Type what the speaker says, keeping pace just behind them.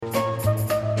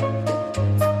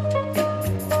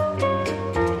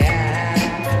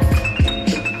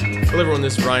everyone.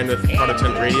 This is Ryan with Product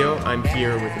Hunt Radio. I'm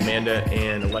here with Amanda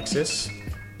and Alexis.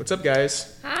 What's up,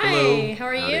 guys? Hi, hello. How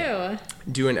are you?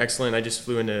 Doing excellent. I just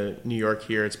flew into New York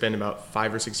here. It's been about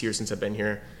 5 or 6 years since I've been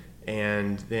here,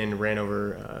 and then ran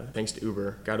over, thanks to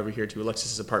Uber, got over here to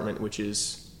Alexis's apartment, which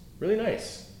is really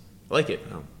nice. I like it.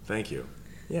 Oh, thank you.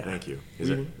 Yeah. Thank you.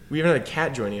 We even had a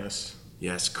cat joining us.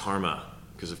 Yes, Karma,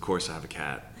 because of course I have a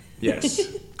cat.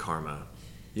 Yes. Karma.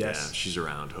 Yes. Yeah, she's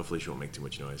around. Hopefully she won't make too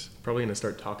much noise. Probably going to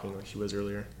start talking like she was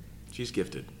earlier. She's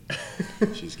gifted.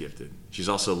 She's gifted. She's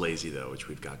also lazy though, which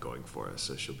we've got going for us.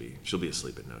 So she'll be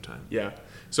asleep in no time. Yeah.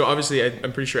 So obviously,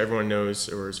 I'm pretty sure everyone knows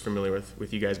or is familiar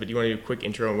with you guys. But do you want to do a quick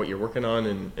intro on what you're working on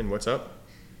and what's up?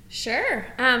 Sure.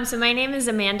 So my name is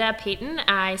Amanda Payton.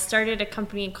 I started a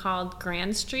company called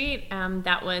Grand Street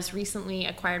that was recently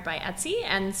acquired by Etsy,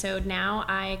 and so now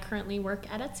I currently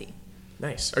work at Etsy.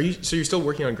 Nice. So you're still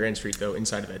working on Grand Street though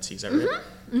inside of Etsy? Is that right?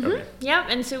 Mm-hmm. Okay. Yep.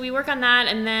 And so we work on that,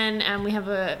 and then we have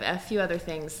a few other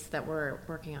things that we're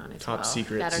working on as well. Top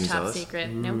secret. That are Can you tell top us? secret.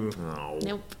 Ooh. Nope. Oh.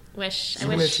 Nope. Wish. You I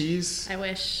want to wish. tease? I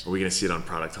wish. Are we gonna see it on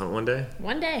Product Hunt one day?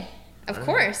 One day. Of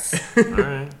course. All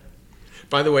right.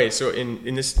 By the way, so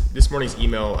in this morning's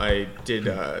email, I did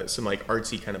some like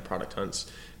artsy kind of product hunts.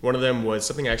 One of them was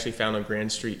something I actually found on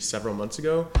Grand Street several months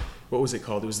ago. What was it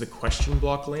called? It was the question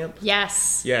block lamp.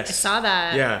 Yes. Yes. I saw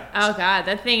that. Yeah. Oh God,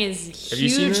 that thing is Have you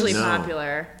seen hugely this? No.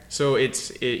 popular. So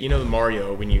you know the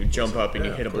Mario, when you jump up and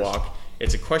you Yeah, hit a of course. block,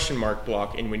 it's a question mark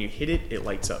block, and when you hit it, it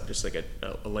lights up just like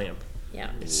a lamp.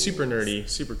 Yeah. It's super nerdy,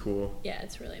 super cool. Yeah,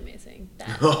 it's really amazing. That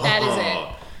is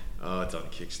it. Oh, it's on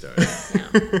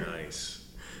Kickstarter. Yeah. Nice.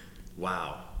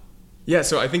 Wow. Yeah,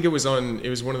 so I think it was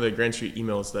one of the Grand Street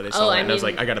emails that I saw, and I was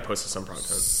mean- like, I got to post this on Product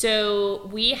Hunt. So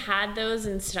we had those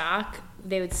in stock.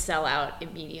 They would sell out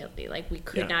immediately. Like we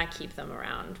could Yeah. not keep them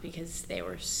around because they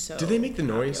were so. Do they make the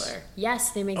noise? popular.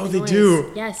 Yes, they make Oh, the they noise.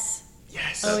 do? Yes,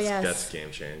 Yes. Oh, yes. That's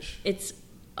game change. it's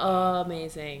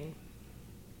amazing.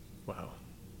 Wow.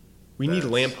 We need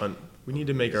That's Lamp Hunt. We need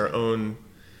to make our own.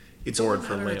 It's board all a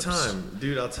for matter of lamps. time,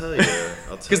 dude. I'll tell you.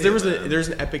 Because there's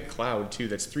an Epic Cloud too.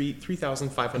 That's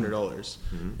 $3,500.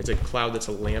 It's a cloud that's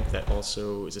a lamp that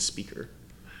also is a speaker.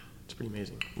 It's pretty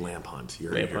amazing. Lamp Hunt. You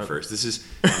heard Lamp it here Hunt. first. This is,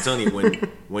 I'm telling you,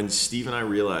 when Steve and I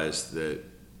realized that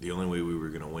the only way we were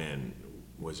going to win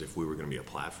was if we were going to be a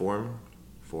platform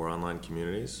for online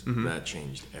communities, that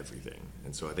changed everything.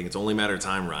 And so I think it's only a matter of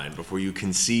time, Ryan, before you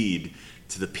concede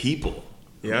to the people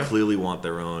Yeah. who clearly want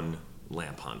their own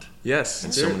Lamp Hunt. Yes.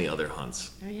 And so many other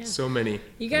hunts. Oh yeah. So many.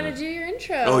 You gotta do your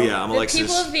intro. Oh, yeah, I'm the Alexis.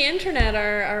 people of the internet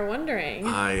are wondering.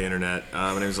 Hi, Internet.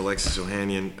 My name is Alexis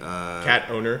Ohanian. Cat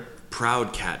owner.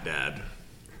 Proud cat dad.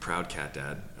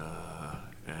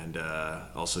 And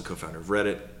also co-founder of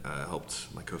Reddit.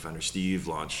 Helped my co-founder Steve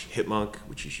launch Hitmonk,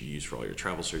 which you should use for all your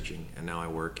travel searching. And now I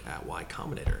work at Y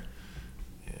Combinator.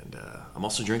 And I'm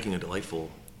also drinking a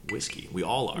delightful whiskey. We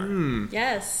all are.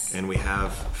 Yes. And we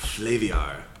have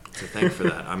Flaviar to thank for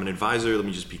that. I'm an advisor. Let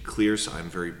me just be clear. So I'm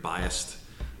very biased.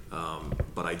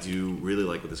 But I do really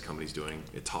like what this company's doing.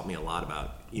 It taught me a lot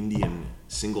about Indian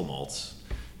single malts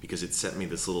because it sent me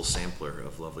this little sampler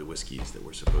of lovely whiskeys that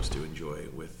we're supposed to enjoy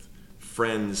with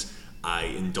friends. I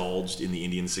indulged in the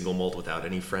Indian single malt without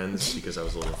any friends because I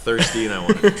was a little thirsty and I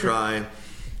wanted to try.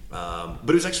 But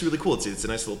it was actually really cool. It's a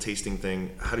nice little tasting thing.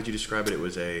 How did you describe it? It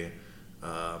was a...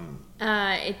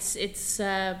 It's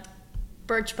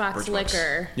Birchbox Birchbox.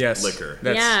 liquor. Yes. Liquor.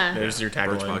 Yeah. There's your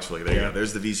tagline. Birchbox flavor. There you go.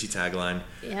 There's the VC tagline.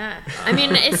 Yeah. I mean,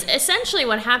 it's essentially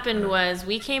what happened was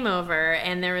we came over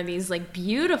and there were these like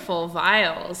beautiful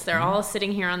vials. They're all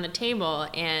sitting here on the table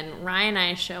and Ryan and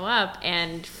I show up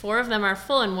and 4 of them are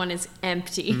full and 1 is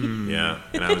empty. Yeah,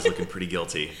 and I was looking pretty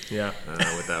guilty Yeah.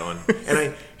 with that one.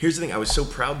 And here's the thing, I was so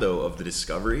proud though of the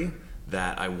discovery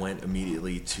that I went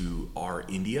immediately to our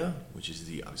India, which is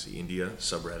the obviously India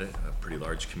subreddit, a pretty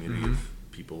large community of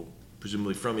people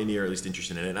presumably from India or at least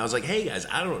interested in it. And I was like, hey guys,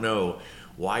 I don't know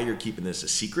why you're keeping this a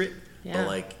secret, Yeah. but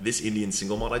like this Indian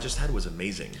single malt I just had was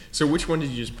amazing. So which one did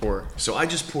you just pour? So I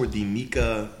just poured the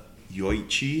Mika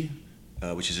Yoichi,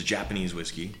 which is a Japanese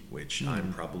whiskey, which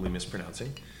I'm probably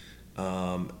mispronouncing.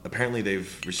 Apparently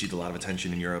they've received a lot of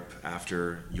attention in Europe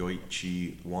after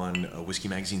Yoichi won Whiskey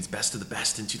Magazine's Best of the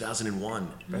Best in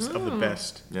 2001. Best of the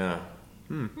best. Yeah.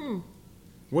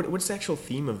 What's the actual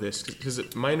theme of this?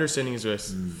 Because my understanding is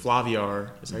this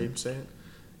Flaviar. Is that how you say it?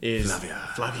 Is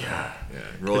Flaviar. Yeah.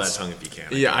 Roll that tongue if you can.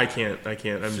 Yeah, I can't.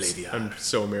 Flaviar. I'm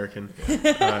so American.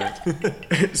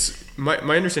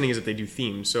 My understanding is that they do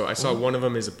themes. So I saw one of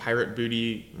them is a pirate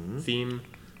booty theme,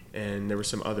 and there were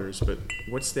some others. But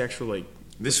what's the actual like?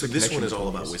 This what's the one connection is all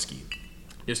between about these? whiskey.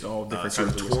 Just all different Sort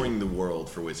kinds of of whiskey. touring the world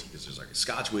for whiskey because there's like a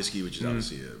Scotch whiskey, which is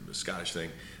obviously a Scottish thing.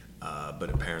 But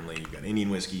apparently you've got Indian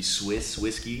whiskey, Swiss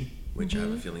whiskey, which I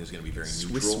have a feeling is going to be very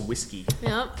Swiss neutral. whiskey.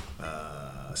 Yep.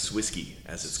 Swisky,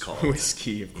 as it's called.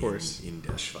 Whiskey, of course. In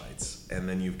Der Schweiz. And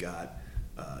then you've got,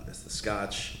 that's the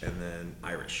Scotch, and then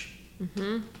Irish.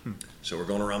 Mm-hmm. So we're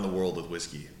going around the world with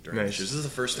whiskey during Nice. this. This is the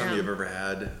first time Yeah. you've ever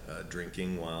had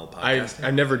drinking while I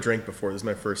podcasting? never drank before. This is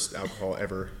my first alcohol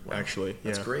ever, actually.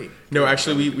 That's Yeah. great. No, Good.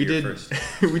 actually, That we would be your did first.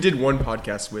 we did one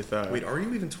podcast with. Wait, are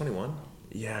you even 21?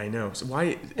 Yeah, I know. So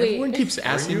why everyone keeps Are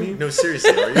asking you? me? No,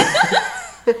 seriously, are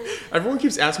you? Everyone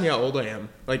keeps asking me how old I am.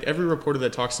 Like every reporter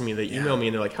that talks to me, they email Yeah. me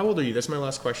and they're like, "How old are you?" That's my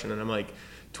last question, and I'm like,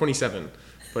 27.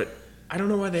 But I don't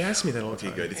know why they ask me that all the Okay,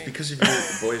 time. good. It's because of your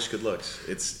boyish good looks.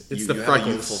 It's the you have a freckles.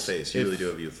 youthful face. You If- really do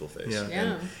have a youthful face. Yeah.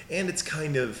 Yeah. And it's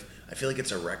kind of, I feel like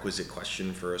it's a requisite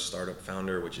question for a startup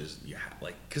founder, which is,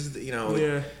 because,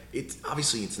 Yeah. it's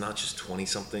obviously it's not just 20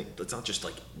 something, it's not just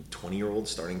like 20-year-olds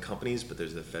starting companies, but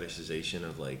there's the fetishization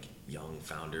of like young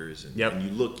founders and, Yep. and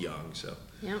you look young, so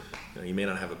Yep. you may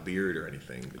not have a beard or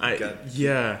anything, but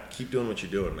keep doing what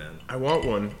you're doing, man. I want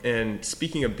one. And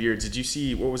speaking of beards, did you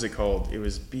see what was it called? It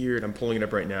was beard. I'm pulling it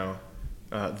up right now.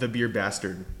 The Beard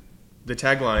Bastard. The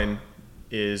tagline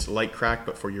is like crack,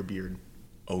 but for your beard.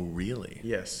 Oh, really?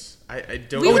 Yes, I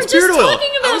don't. We know. were it's just beard oil. talking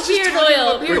I about was just beard talking oil.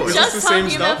 about We beard were oil. Is just this the same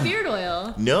talking about stuff? beard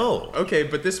oil. No. Okay,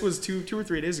 but this was two or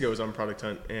 3 days ago. It was on Product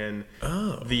Hunt, and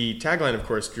the tagline, of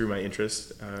course, drew my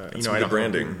interest. That's I the don't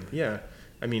branding. Yeah,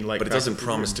 I mean, like, But it crack doesn't for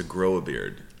promise beard. to grow a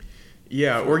beard.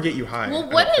 Yeah, or get you high. Well,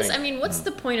 what's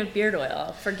the point of beard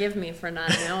oil? Forgive me for not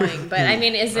knowing, but I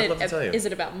mean, I'd love to tell you. is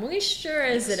it about moisture?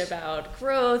 Is it about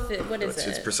growth? What is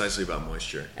It's it? precisely about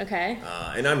moisture. Okay.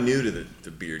 And I'm new to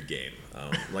the beard game.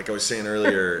 Like I was saying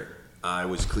earlier, I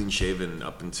was clean shaven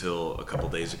up until a couple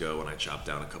days ago when I chopped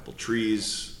down a couple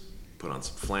trees, put on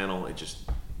some flannel. It just,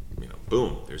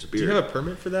 boom, there's a Do beard. you have a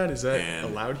permit for that? Is that And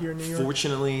allowed here in New York?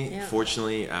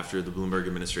 Fortunately, after the Bloomberg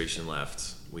administration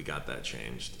left, we got that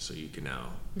changed. So you can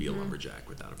now be a lumberjack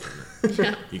without a permit.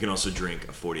 Yeah. You can also drink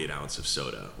a 48 ounce of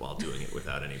soda while doing it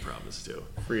without any problems too.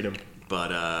 Freedom.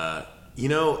 But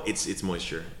it's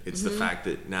moisture. It's the fact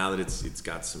that now that it's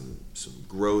got some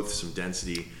growth, some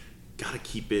density, gotta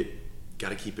keep it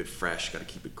fresh, gotta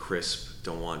keep it crisp.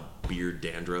 Don't want beard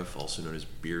dandruff, also known as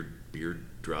beard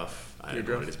druff. I don't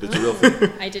know what it is, but it's a real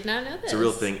thing. I did not know this. It's a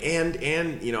real thing. And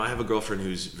I have a girlfriend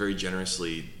who's very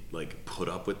generously like put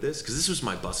up with this because this was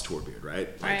my bus tour beard, right?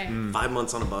 Right. 5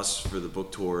 months on a bus for the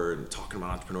book tour and talking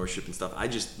about entrepreneurship and stuff. I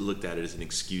just looked at it as an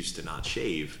excuse to not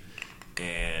shave.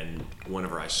 And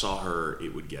whenever I saw her,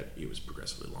 it was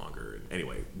progressively longer.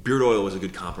 Anyway, beard oil was a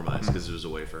good compromise because it was a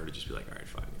way for her to just be like, all right,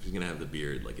 fine. If you're gonna have the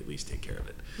beard, like at least take care of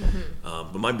it.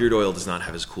 But my beard oil does not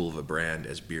have as cool of a brand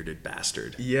as Bearded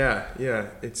Bastard. Yeah.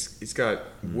 It's got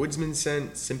Woodsman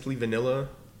scent, Simply Vanilla,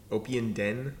 Opium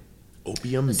Den.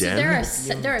 Opium So Den?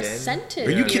 there are Den? scented.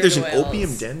 Are you beard kidding? There's an oils.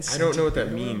 opium den? I don't know what that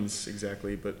scented beard oil? means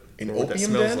exactly, but An or what that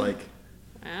opium smells den? like.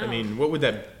 Wow. I mean, what would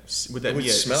that It be? would A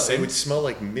smell. scent? It would smell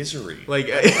like misery. Like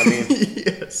I mean,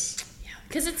 yes.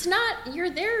 Because it's not,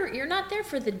 you're not there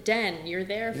for the den. You're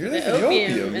there for You're the there for the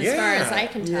opium, opium, as far yeah. as I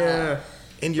can tell. Yeah.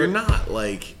 and you're not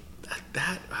like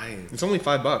that. It's only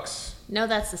 $5. No,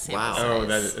 that's the same. Wow. Oh,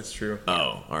 that's true.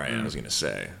 Oh, all right. I was gonna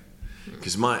say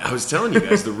because I was telling you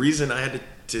guys the reason I had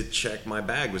to check my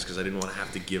bag was because I didn't want to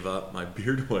have to give up my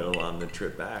beard oil on the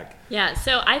trip back. Yeah,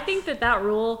 so I think that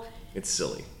rule It's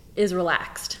silly. is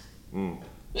relaxed.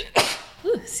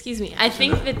 Ooh, excuse me. I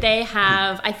think that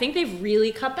they've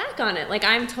really cut back on it. Like,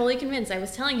 I'm totally convinced. I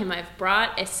was telling him I've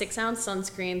brought a 6-ounce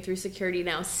sunscreen through security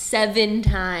now 7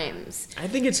 times. I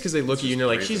think it's because they look at you and they're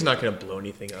like, crazy. she's not going to blow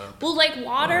anything up. Well, like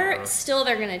water, still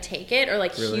they're gonna take it, or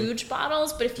like Really? huge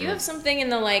bottles. But if you have something in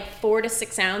the like 4 to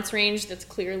 6 ounce range that's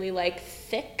clearly like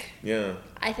thick, Yeah.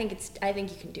 I think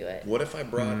you can do it. What if I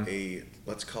brought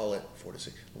let's call it 4 to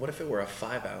 6? What if it were a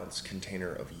 5-ounce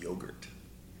container of yogurt?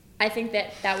 I think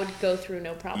that would go through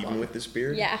no problem. Even with this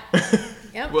beard? Yeah.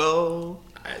 Yep. Well,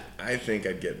 I think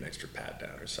I'd get an extra pat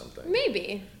down or something.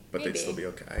 Maybe. But maybe. they'd still be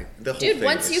okay. The whole Dude, thing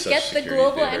once is you such get the security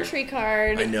global theater. entry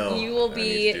card, I know. you will I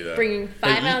need to do be that. bringing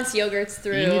 5-ounce you- yogurts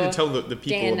through. you need to tell the day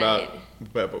people and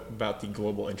about the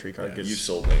global entry card. Yeah, 'cause you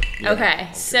sold me. Okay,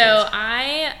 so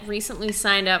I recently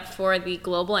signed up for the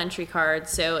global entry card.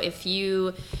 So if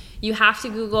you have to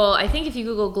Google, I think if you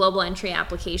Google global entry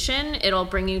application, it'll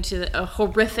bring you to a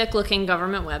horrific looking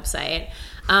government website.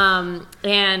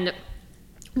 And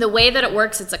the way that it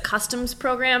works, it's a customs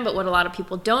program, but what a lot of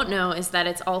people don't know is that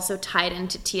it's also tied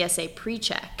into TSA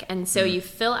PreCheck. And so you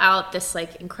fill out this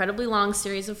like incredibly long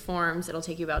series of forms. It'll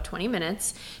take you about 20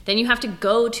 minutes. Then you have to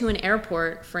go to an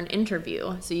airport for an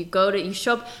interview. So you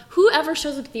show up, whoever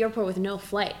shows up at the airport with no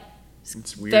flight?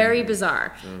 It's weird. Very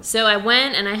bizarre. So I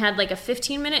went and I had like a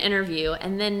 15-minute interview,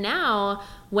 and then now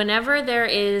whenever there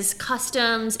is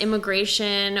customs,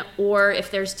 immigration, or if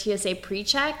there's TSA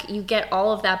pre-check, you get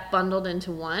all of that bundled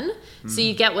into one. So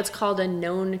you get what's called a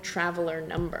known traveler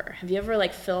number. Have you ever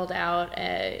like filled out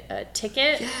a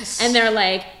ticket? Yes. And they're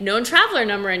like, known traveler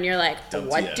number, and you're like, WTF.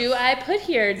 what do I put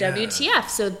here? WTF.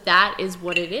 So that is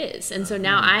what it is. And so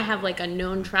now I have like a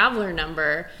known traveler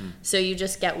number. So you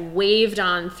just get waved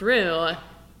on through.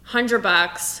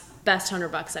 $100, best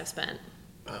 $100 I've spent.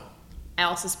 Wow. I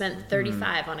also spent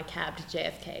 $35 on a cab to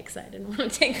JFK because I didn't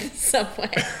want to take the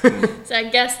subway. So I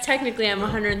guess technically I'm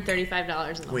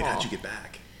 $135 in the Wait, hall. how'd you get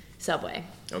back? Subway.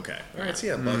 Okay. All right. So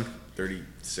yeah,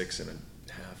 $1.36 and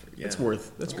a half. Yeah. That's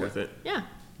worth it. Yeah.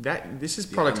 This is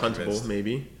Yeah, product I'm huntable, convinced.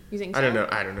 maybe. You think I don't so? know.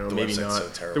 I don't know. The Maybe website's not. so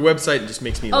terrible. The website just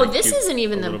makes me. Oh, like, this puke isn't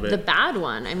even a little the bit. bad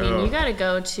one. I mean, Oh. you got to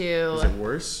go Is to. it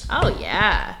worse? Oh,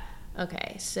 yeah.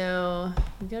 Okay, so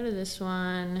you go to this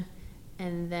one,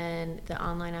 and then the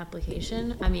online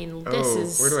application. I mean, this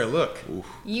is. Where do I look?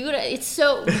 You gotta. It's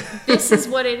so. This is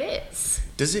what it is.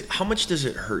 How much does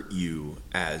it hurt you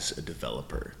as a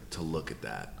developer to look at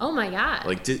that? Oh my god.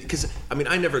 Like, because I mean,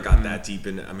 I never got that deep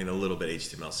in. I mean, a little bit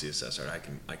HTML, CSS, art.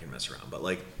 I can mess around, but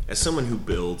like, as someone who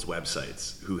builds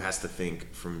websites, who has to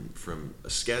think from a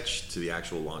sketch to the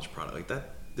actual launch product, like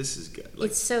that. This is good. Like,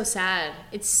 It's so sad.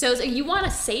 It's so you want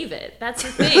to save it. That's the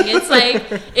thing.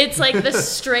 It's like the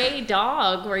stray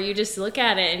dog where you just look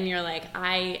at it and you're like,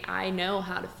 I know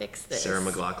how to fix this. Sarah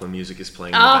McLachlan music is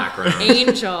playing in the Oh, background.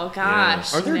 angel,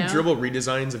 gosh. Are there you know? dribble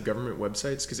redesigns of government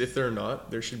websites? Because if they're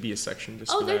not, there should be a section just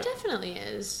Oh, for there that. definitely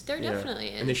is. There Yeah. definitely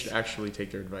is. And they should actually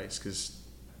take their advice because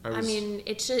I mean,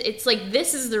 it's like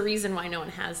this is the reason why no one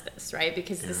has this, right?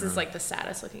 Because this is like the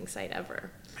saddest looking site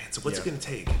ever. Man, so what's it Yeah. going to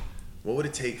take? What would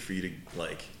it take for you to,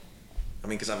 like, I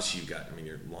mean, because obviously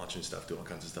you're launching stuff, doing all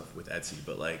kinds of stuff with Etsy,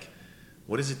 but, like,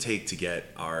 what does it take to get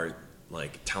our,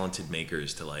 like, talented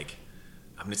makers to, like,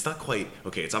 I mean, it's not quite,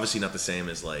 okay, it's obviously not the same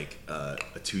as, like, a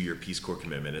 2-year Peace Corps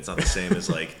commitment. It's not the same as,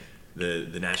 like,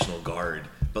 the National Guard.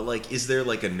 But, like, is there,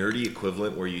 like, a nerdy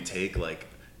equivalent where you take, like,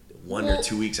 1 or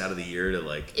 2 weeks out of the year to,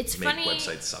 like, It's make funny-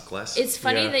 websites suck less? It's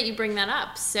funny Yeah. that you bring that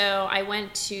up. So I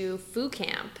went to Foo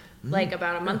Camp like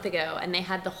about a month ago, and they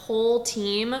had the whole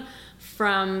team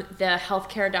from the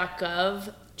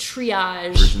healthcare.gov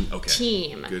triage Okay.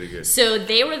 team. Good. So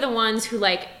they were the ones who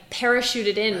like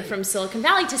parachuted in from Silicon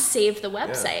Valley to save the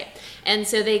website. And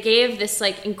so they gave this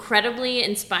like incredibly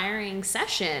inspiring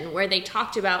session where they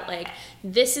talked about like,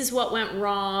 this is what went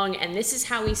wrong and this is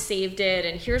how we saved it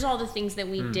and here's all the things that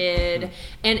we did.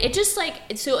 And it just like,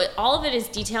 so all of it is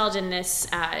detailed in this,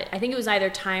 I think it was either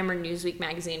Time or Newsweek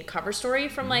magazine cover story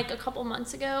from like a couple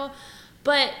months ago.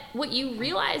 But what you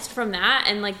realized from that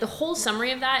and like the whole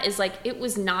summary of that is like, it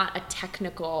was not a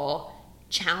technical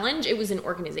challenge, it was an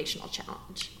organizational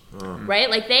challenge. Right?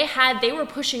 Like they were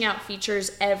pushing out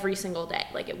features every single day.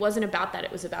 Like it wasn't about that.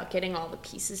 It was about getting all the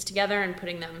pieces together and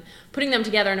putting them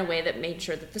together in a way that made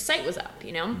sure that the site was up,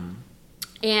 you know?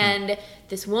 And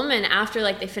this woman, after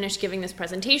like they finished giving this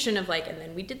presentation of like, and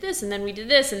then we did this, and then we did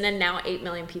this, and then now 8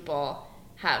 million people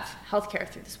have healthcare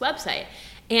through this website.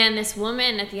 And this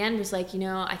woman at the end was like, you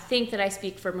know, I think that I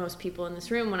speak for most people in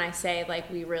this room when I say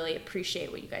like, we really appreciate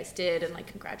what you guys did and like,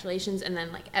 congratulations. And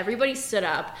then like everybody stood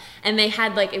up and they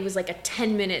had like, it was like a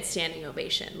 10-minute standing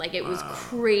ovation. Like it was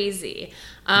crazy.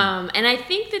 And I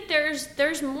think that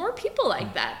there's more people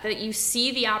like that you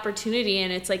see the opportunity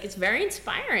and it's like, it's very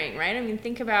inspiring, right? I mean,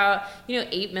 think about, you know,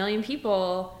 8 million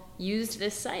people used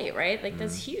this site, right? Like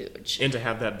that's huge. And to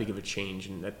have that big of a change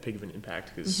and that big of an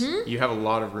impact because Mm-hmm. you have a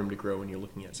lot of room to grow when you're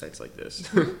looking at sites like this.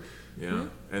 Yeah,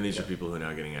 and these are people who are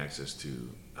now getting access to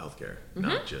healthcare,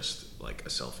 not just like a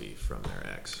selfie from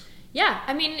their ex, Yeah,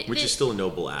 I mean, which is still a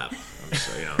noble app. I'm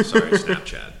sorry,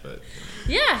 Snapchat, but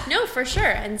yeah, no, for sure.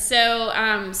 And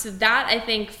so, so that I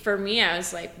think for me, I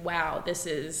was like, wow, this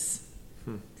is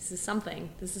something.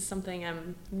 This is something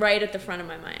I'm right at the front of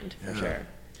my mind for sure.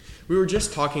 We were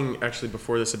just talking actually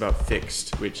before this about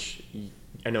Fixed, which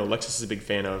I know Alexis is a big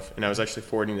fan of, and I was actually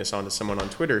forwarding this on to someone on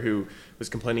Twitter who was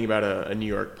complaining about a New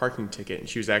York parking ticket, and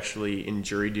she was actually in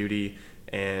jury duty,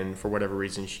 and for whatever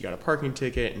reason she got a parking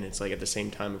ticket, and it's like at the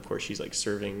same time, of course, she's like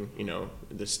serving, you know,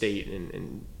 the state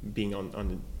and being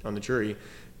on the jury,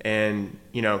 and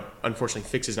you know, unfortunately,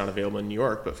 Fixed is not available in New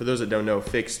York. But for those that don't know,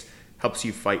 Fixed helps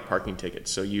you fight parking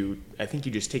tickets. So I think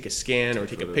you just take a scan or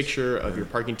take a picture of your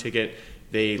parking ticket.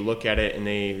 They look at it and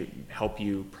they help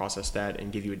you process that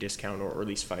and give you a discount or at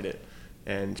least fight it.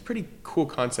 And it's a pretty cool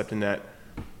concept in that,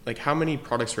 like, how many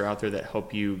products are out there that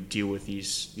help you deal with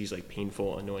these like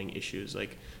painful, annoying issues?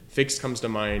 Like Fixed comes to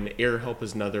mind. AirHelp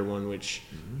is another one, which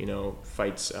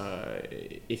fights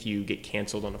if you get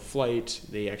canceled on a flight,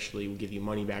 they actually will give you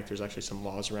money back. There's actually some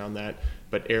laws around that,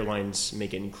 but airlines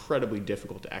make it incredibly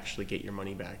difficult to actually get your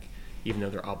money back, even though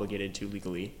they're obligated to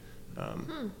legally.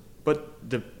 But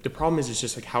the problem is, it's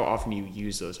just like, how often do you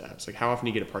use those apps? Like, how often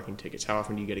do you get a parking tickets? How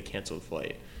often do you get a canceled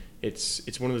flight?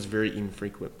 It's one of those very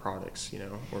infrequent products,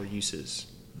 or uses.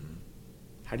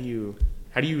 How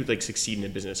do you like succeed in a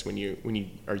business when you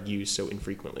are used so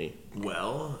infrequently?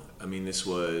 Well, I mean, this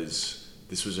was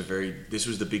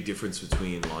the big difference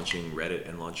between launching Reddit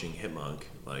and launching Hipmunk.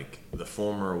 Like, the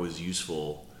former was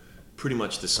useful pretty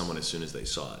much to someone as soon as they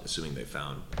saw it, assuming they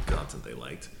found content they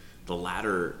liked. The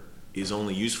latter is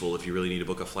only useful if you really need to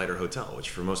book a flight or hotel, which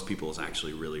for most people is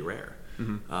actually really rare.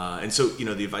 And so,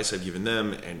 the advice I've given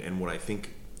them, and what I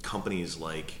think companies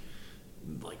like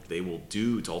they will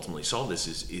do to ultimately solve this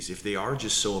is if they are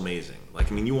just so amazing.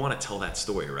 Like, I mean, you want to tell that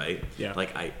story, right? Yeah.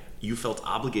 Like, you felt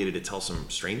obligated to tell some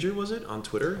stranger, was it, on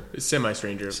Twitter?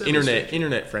 Semi-stranger.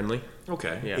 Internet friendly.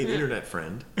 Okay. Yeah. An internet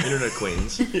friend, internet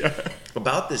acquaintance. Yeah.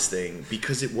 About this thing,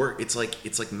 because it worked. It's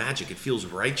like magic. It feels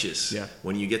righteous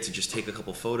when you get to just take a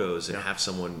couple photos and have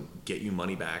someone get you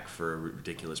money back for a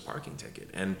ridiculous parking ticket.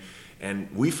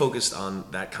 And we focused on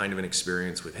that kind of an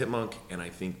experience with Hipmunk, and I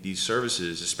think these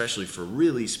services, especially for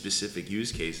really specific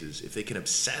use cases, if they can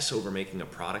obsess over making a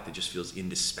product that just feels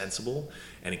indispensable,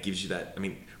 and it gives you that, I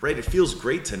mean, right, it feels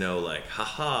great to know, like,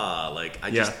 haha, like,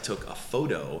 I just took a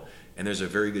photo, and there's a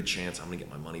very good chance I'm gonna get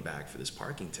my money back for this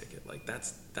parking ticket. Like,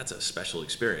 that's a special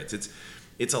experience.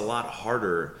 It's a lot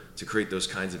harder to create those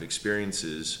kinds of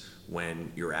experiences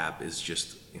when your app is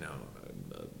just,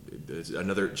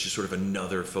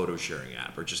 another photo sharing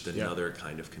app, or just another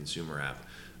kind of consumer app.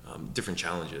 Different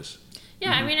challenges.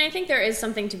 Yeah, I mean, I think there is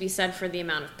something to be said for the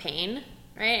amount of pain,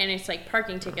 right? And it's like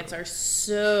parking tickets are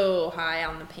so high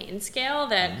on the pain scale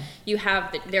that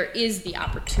there is the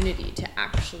opportunity to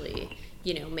actually,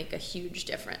 make a huge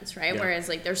difference, right? Yeah. Whereas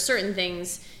like there's certain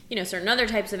things, certain other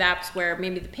types of apps where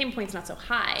maybe the pain point's not so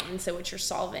high, and so what you're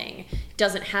solving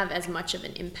doesn't have as much of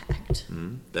an impact.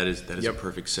 That is a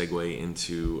perfect segue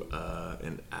into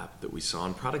an app that we saw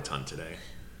on Product Hunt today.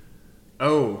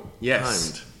 Oh,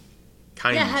 yes.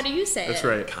 Kind. Yeah, how do you say That's it?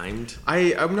 right. Kind.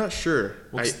 I'm not sure.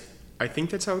 Well, I think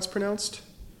that's how it's pronounced.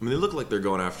 I mean, they look like they're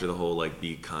going after the whole, like,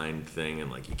 be kind thing,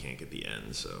 and, like, you can't get the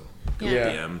N, so go with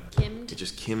the M. Kimmed. It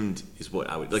just kimmed is what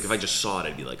I would, like, if I just saw it,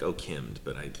 I'd be like, oh, kimmed,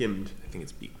 but Kimmed. I think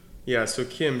it's be. Yeah, so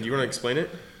Kim, do you want to explain it?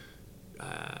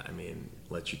 I mean,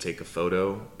 let you take a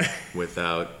photo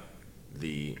without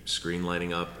the screen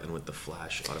lighting up and with the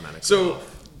flash automatically So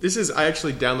off. I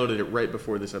actually downloaded it right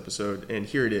before this episode, and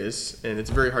here it is. And it's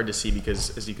very hard to see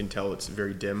because, as you can tell, it's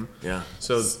very dim. Yeah.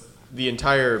 So the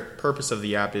entire purpose of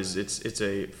the app is it's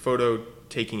a photo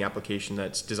taking application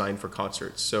that's designed for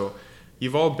concerts. So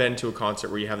you've all been to a concert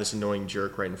where you have this annoying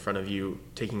jerk right in front of you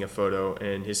taking a photo,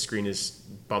 and his screen is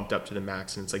bumped up to the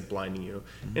max, and it's like blinding you.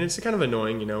 And it's kind of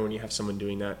annoying, when you have someone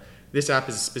doing that. This app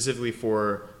is specifically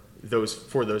for those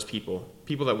people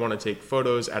that want to take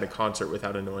photos at a concert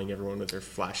without annoying everyone with their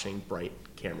flashing bright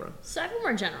camera. So I have a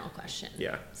more general question.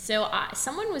 Yeah. So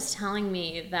someone was telling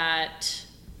me that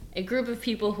a group of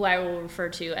people who I will refer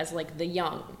to as like the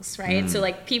youngs, right? So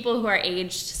like people who are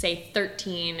aged, say,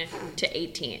 13 to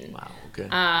 18. Wow, okay.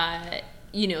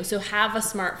 So have a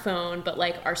smartphone, but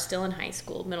like are still in high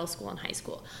school, middle school and high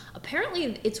school.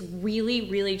 Apparently it's really,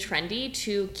 really trendy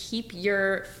to keep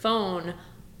your phone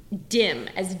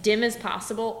as dim as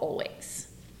possible, always.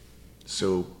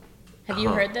 So Have you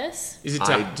heard this? Is it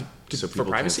so for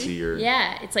people privacy? can see your...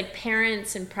 Yeah, it's like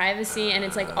parents and privacy, and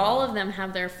it's like all of them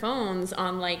have their phones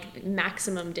on like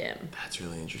maximum dim. That's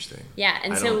really interesting. Yeah,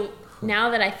 and so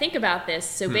now that I think about this,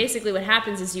 so basically what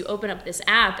happens is you open up this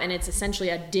app and it's essentially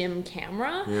a dim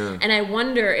camera. Yeah. And I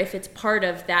wonder if it's part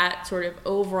of that sort of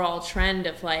overall trend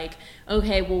of like,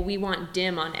 okay, well, we want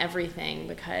dim on everything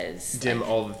because... Dim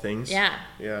all the things? Yeah.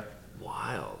 Yeah.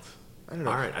 Wild. I don't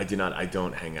know. All right, I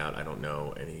don't hang out. I don't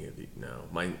know any of the. No,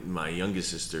 my youngest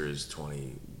sister is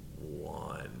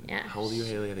 21. Yeah. How old are you,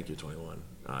 Haley? I think you're 21.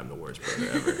 I'm the worst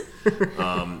brother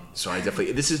ever. So I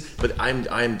definitely but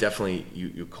I'm definitely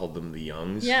you called them the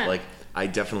youngs. Yeah. Like I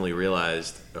definitely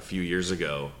realized a few years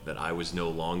ago that I was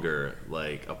no longer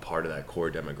like a part of that core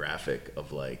demographic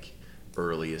of like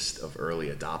earliest of early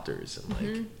adopters,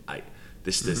 and like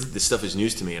this stuff is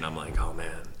news to me, and I'm like, oh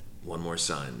man. one more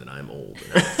sign that I'm old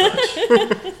and out of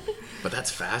touch. But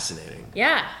that's fascinating.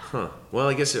 Yeah. Huh. Well,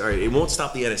 I guess it won't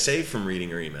stop the NSA from reading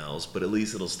your emails, but at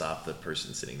least it'll stop the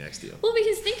person sitting next to you. Well,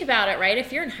 because think about it, right?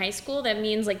 If you're in high school, that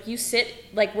means like you sit,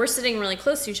 like we're sitting really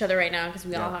close to each other right now because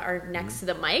we all are next to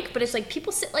the mic, but it's like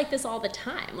people sit like this all the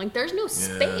time. Like there's no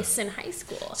space in high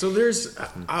school. So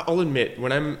I'll admit,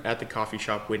 when I'm at the coffee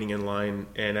shop waiting in line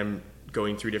and I'm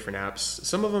going through different apps,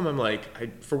 some of them I'm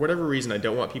like, for whatever reason, I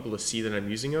don't want people to see that I'm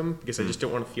using them because I just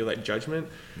don't want to feel that judgment.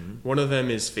 One of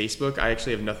them is Facebook. I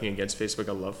actually have nothing against Facebook.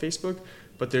 I love Facebook,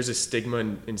 but there's a stigma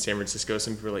in San Francisco.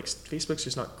 Some people are like, Facebook's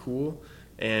just not cool.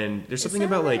 And there's something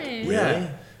about like, Really?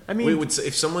 I mean, wait,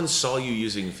 if someone saw you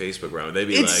using Facebook, would they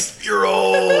be like, "You're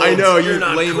old"? I know you're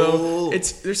not lame-o. cool.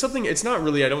 There's something. It's not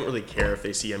really. I don't really care if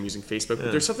they see I'm using Facebook,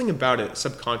 but there's something about it.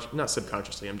 Not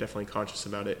subconsciously. I'm definitely conscious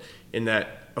about it. In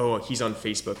that, oh, he's on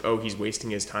Facebook. Oh, he's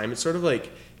wasting his time. It's sort of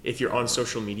like if you're on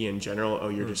social media in general. Oh,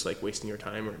 you're just like wasting your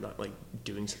time or not like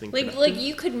doing something. Like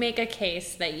you could make a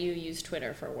case that you use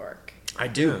Twitter for work. I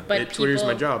do. But Twitter's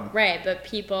my job. Right, but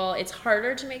it's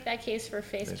harder to make that case for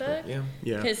Facebook.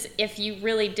 Yeah. Because if you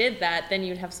really did that, then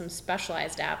you'd have some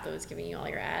specialized app that was giving you all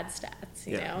your ad stats,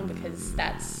 you know, because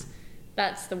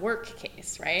that's the work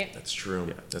case, right? That's true.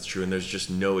 Yeah. That's true. And there's just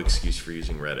no excuse for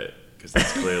using Reddit because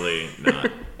that's clearly not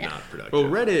productive. Well,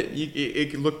 Reddit,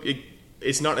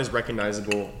 it's not as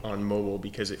recognizable on mobile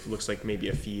because it looks like maybe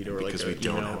a feed or because like we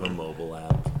don't have a mobile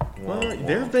app. Well,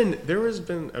 there has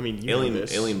been. I mean,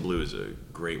 Alien Blue is a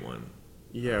great one.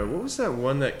 Yeah, what was that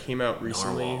one that came out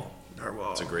recently?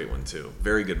 Narwhal. It's a great one too.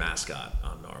 Very good mascot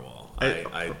on Narwhal.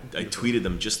 I tweeted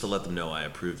them just to let them know I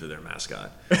approved of their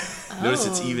mascot. Notice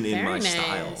it's even in my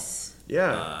style.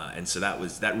 Yeah. And so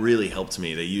that really helped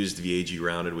me. They used VAG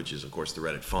Rounded, which is of course the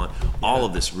Reddit font. All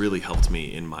of this really helped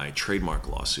me in my trademark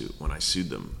lawsuit when I sued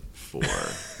them for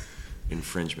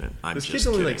infringement. This kid's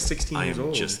only like 16 years old. I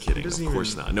am just kidding. Of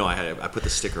course not. No, I put the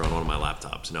sticker on one of my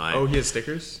laptops. No, he has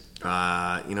stickers?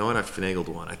 You know what? I finagled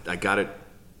one. I got it.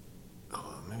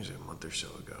 Maybe it was a month or so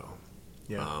ago.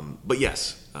 Yeah. But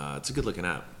yes, it's a good looking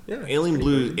app. Yeah. Alien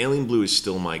Blue is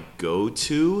still my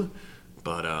go-to,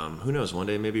 but who knows? One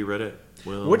day maybe Reddit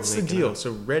will. What's the deal?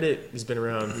 So Reddit has been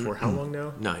around for how long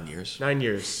now? 9 years. 9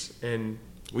 years, and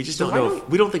we just don't know.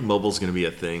 We don't think mobile's going to be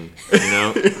a thing. You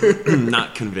know,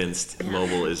 not convinced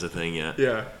mobile is a thing yet.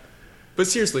 Yeah, but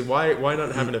seriously, why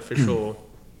not have an official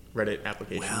Reddit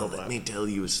application? Well, let me tell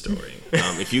you a story.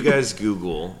 If you guys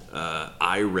Google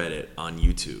iReddit on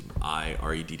YouTube,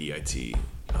 IREDDIT,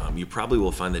 you probably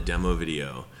will find the demo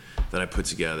video that I put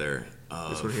together.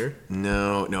 This one here?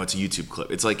 No, it's a YouTube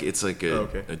clip. It's like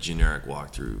a generic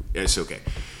walkthrough. It's okay.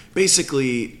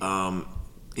 Basically,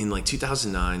 in like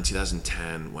 2009,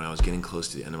 2010, when I was getting close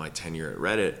to the end of my tenure at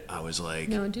Reddit, I was like,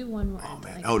 no, do one word. Oh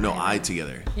man, like I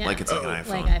together, like it's like an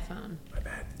iPhone. Like iPhone. My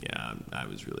bad. Yeah, I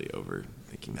was really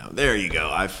overthinking that. There you go.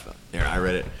 I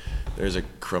read it. There's a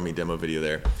crummy demo video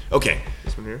there. Okay.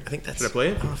 This one here? I think that's... Should I play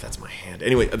it? I don't know if that's my hand.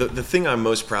 Anyway, the thing I'm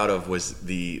most proud of was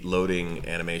the loading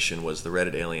animation was the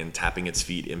Reddit alien tapping its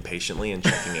feet impatiently and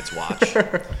checking its watch.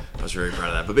 I was very proud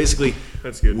of that. But basically,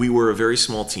 that's good. We were a very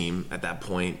small team. At that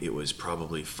point, it was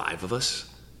probably 5 of us.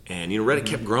 And, Reddit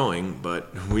kept growing,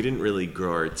 but we didn't really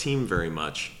grow our team very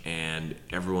much, and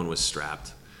everyone was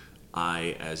strapped.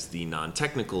 I, as the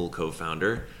non-technical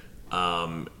co-founder,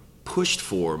 pushed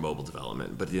for mobile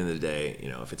development, but at the end of the day,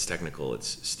 if it's technical,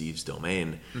 it's Steve's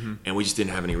domain, and we just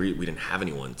didn't have we didn't have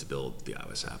anyone to build the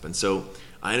iOS app, and so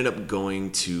I ended up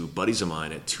going to buddies of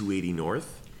mine at 280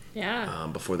 North,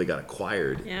 before they got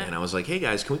acquired, and I was like, hey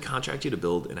guys, can we contract you to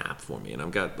build an app for me? And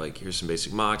I've got here's some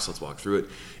basic mocks, let's walk through it,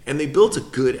 and they built a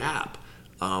good app.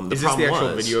 Is this the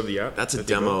actual video of the app? That's a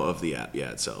demo of the app,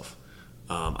 itself.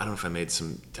 I don't know if I made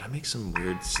did I make some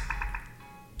weird...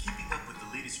 Keeping up with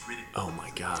the latest Reddit. Oh my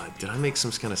god, did I make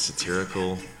some kind of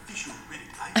satirical...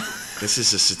 This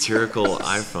is a satirical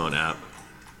iPhone app.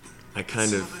 I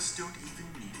kind of...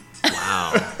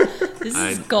 Wow. This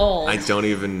is gold. I don't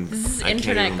even... This is I can't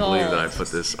internet even gold. believe that I put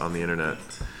this on the internet.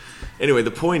 Anyway,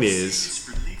 the point is...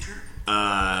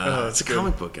 it's a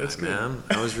comic book guy, man.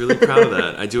 I was really proud of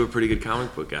that. I do a pretty good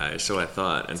comic book guy, so I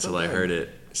thought, until I heard it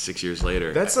 6 years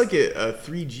later. That's like a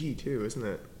 3G too, isn't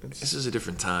it? This is a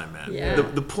different time, man. Yeah.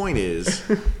 The point is,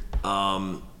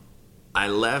 I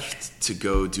left to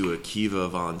go do a Kiva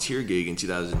volunteer gig in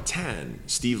 2010.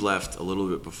 Steve left a little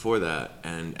bit before that,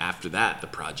 and after that, the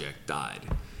project died.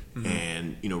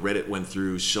 And Reddit went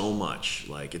through so much.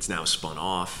 It's now spun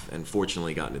off, and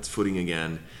fortunately gotten its footing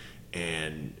again.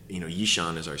 And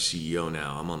Yishan is our CEO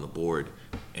now. I'm on the board.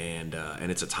 and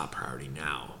it's a top priority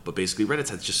now. But basically, Reddit's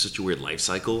had just such a weird life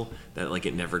cycle that like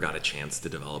it never got a chance to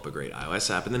develop a great iOS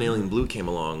app. And then Alien Blue came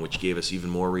along, which gave us even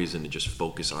more reason to just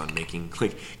focus on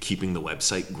keeping the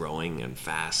website growing and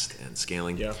fast and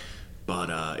scaling. Yeah.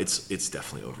 But it's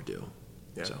definitely overdue.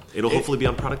 Yeah. So it'll hopefully be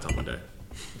on product on one day.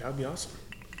 That would be awesome.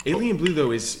 Alien Blue,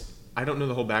 though, I don't know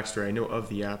the whole backstory. I know of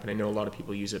the app, and I know a lot of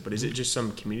people use it, but is it just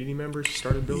some community members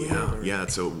started building it? Or? Yeah,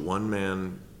 it's a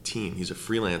one-man team. He's a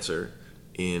freelancer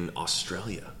in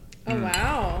Australia. Oh,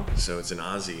 wow. So it's an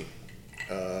Aussie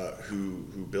who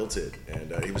built it,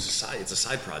 and it's a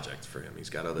side project for him. He's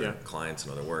got other clients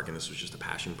and other work, and this was just a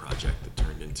passion project that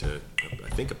turned into, I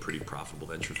think, a pretty profitable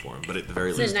venture for him. But at the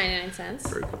very least, 99 cents.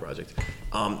 Very cool project.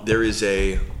 There is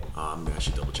I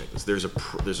should double check this. There's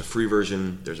a free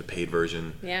version. There's a paid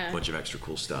version. Yeah. A bunch of extra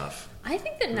cool stuff. I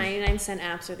think that 99-cent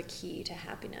apps are the key to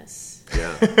happiness.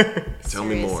 Yeah. Tell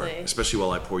me more. Seriously. Especially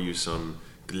while I pour you some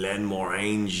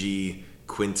Glenmorangie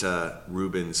Quinta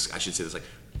Rubens. I should say this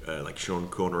like Sean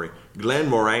Connery.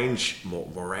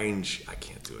 Glenmorangie. I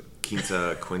can't do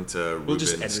it. Quinta We'll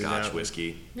just Rubens edit it Scotch out.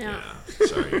 whiskey. Yeah.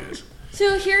 Sorry, guys.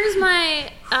 So here's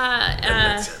my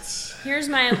That makes sense. here's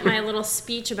my little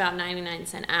speech about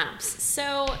 99-cent apps.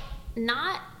 So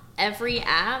not every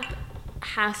app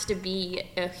has to be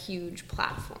a huge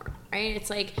platform, right? It's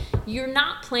like you're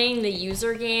not playing the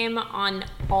user game on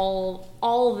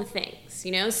all the things.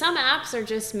 You know, some apps are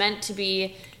just meant to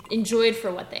be enjoyed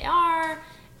for what they are,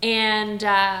 and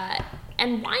why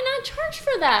not charge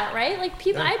for that, right? Like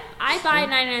people, I buy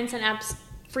 99-cent apps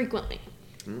frequently.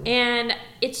 And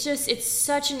it's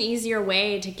such an easier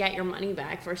way to get your money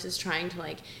back versus trying to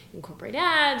like incorporate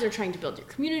ads or trying to build your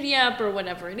community up or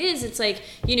whatever it is. It's like,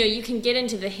 you know, you can get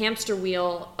into the hamster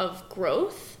wheel of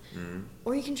growth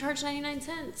or you can charge 99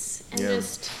 cents and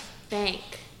just bank.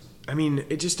 I mean,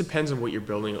 it just depends on what you're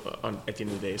building on at the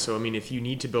end of the day. So, I mean, if you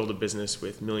need to build a business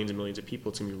with millions and millions of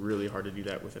people, it's going to be really hard to do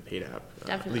that with a paid app,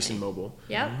 at least in mobile.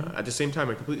 Yep. At the same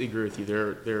time, I completely agree with you.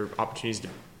 There are opportunities to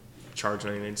charge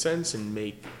 99 cents and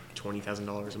make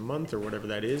 $20,000 a month or whatever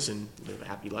that is and live a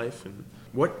happy life. And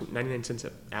what 99 cents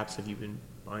apps have you been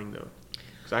buying, though?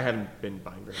 Because I haven't been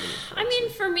buying very many. I mean,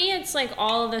 for me, it's like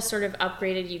all the sort of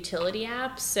upgraded utility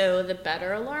apps. So the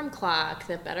better alarm clock,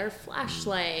 the better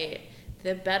flashlight,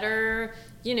 the better,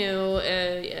 you know,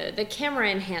 the camera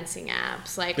enhancing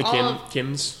apps, like the all of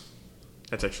Kim's.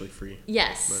 That's actually free.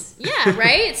 Yes. Yeah.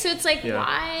 Right. So it's like,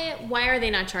 Yeah. why are they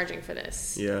not charging for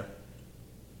this? Yeah.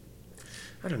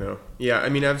 I don't know. Yeah, I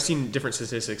mean, I've seen different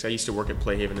statistics. I used to work at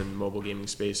Playhaven in the mobile gaming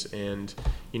space, and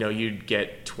you know, you'd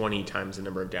get 20 times the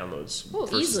number of downloads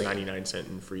versus easily. 99 cent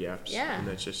in free apps. Yeah. And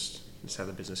that's how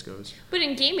the business goes. But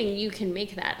in gaming, you can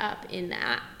make that up in the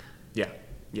app.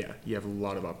 Yeah, you have a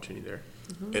lot of opportunity there.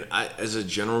 And as a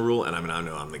general rule, and I mean, I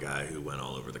know I'm the guy who went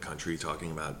all over the country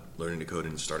talking about learning to code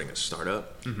and starting a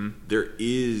startup.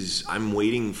 I'm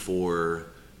waiting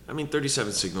for, I mean,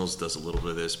 37 Signals does a little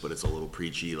bit of this, but it's a little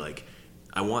preachy. Like,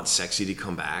 I want Sexy to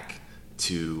come back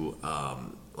to,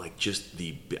 like, just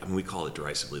we call it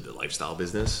derisively the lifestyle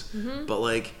business. But,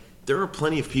 like, there are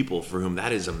plenty of people for whom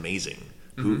that is amazing.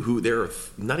 Who they're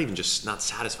not even just not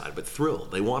satisfied, but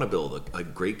thrilled. They want to build a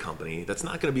great company that's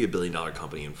not going to be $1 billion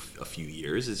company in a few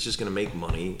years. It's just going to make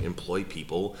money, employ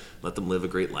people, let them live a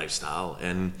great lifestyle,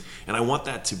 and I want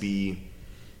that to be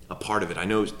a part of it. I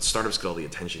know startups get all the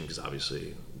attention because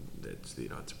obviously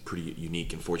it's a pretty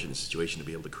unique and fortunate situation to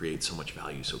be able to create so much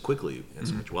value so quickly and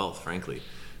so much wealth, frankly.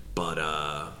 But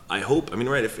I hope, I mean,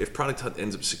 right, if Product Hunt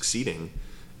ends up succeeding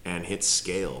and hits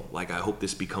scale, like I hope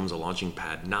this becomes a launching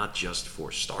pad not just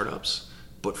for startups,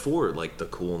 but for like the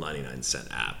cool 99 cent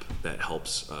app that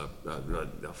helps a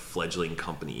fledgling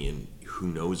company in who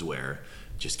knows where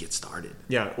just get started.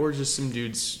 Yeah, or just some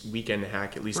dude's weekend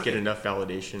hack, at least get enough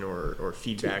validation or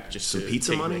feedback just Some to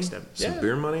pizza take the money, next step. some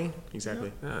beer money.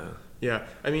 Exactly. Yeah. Yeah,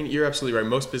 I mean, you're absolutely right.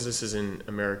 Most businesses in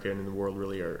America and in the world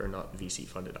really are not VC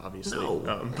funded, obviously. No.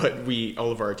 But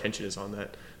all of our attention is on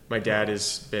that. My dad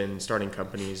has been starting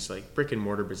companies like brick and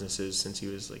mortar businesses since he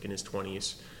was like in his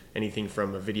 20s. Anything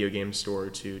from a video game store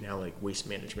to now like waste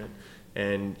management.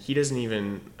 And he doesn't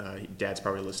even, Dad's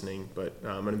probably listening, but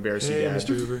I'm going to embarrass you, Dad.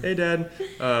 Mr. Hoover. Hey, Dad.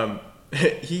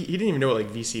 He didn't even know what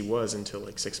like VC was until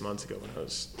like 6 months ago when I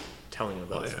was telling him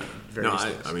about various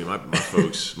things. I mean, my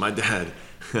folks, my dad,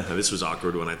 this was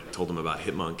awkward when I told him about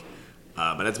Hitmonk.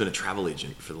 My dad's been a travel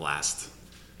agent for the last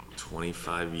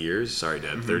 25 years. Sorry,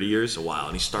 Dad, 30 years, a while.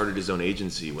 And he started his own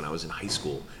agency when I was in high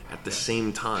school. At the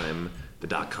same time, the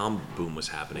 .com boom was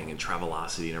happening and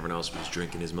Travelocity and everyone else was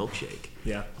drinking his milkshake.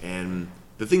 Yeah. And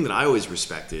the thing that I always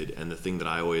respected and the thing that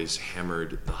I always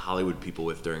hammered the Hollywood people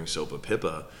with during Sopa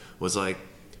Pippa was like,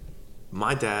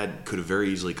 my dad could have very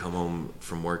easily come home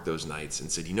from work those nights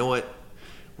and said, you know what,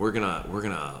 we're gonna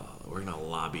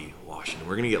lobby Washington.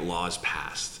 We're gonna get laws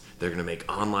passed. They're gonna make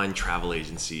online travel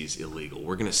agencies illegal.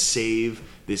 We're gonna save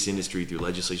this industry through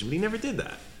legislation. But he never did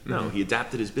that. No, he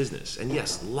adapted his business. And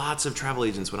yes, lots of travel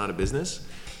agents went out of business,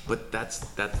 but that's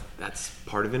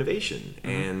part of innovation.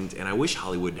 And I wish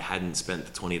Hollywood hadn't spent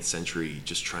the 20th century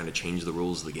just trying to change the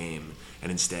rules of the game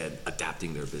and instead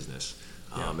adapting their business.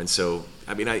 And so,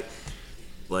 I mean,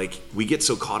 we get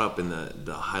so caught up in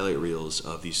the highlight reels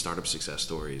of these startup success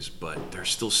stories, but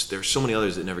there's so many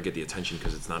others that never get the attention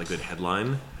because it's not a good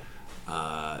headline.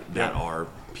 That are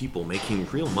people making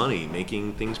real money,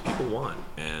 making things people want.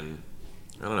 And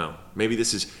I don't know, maybe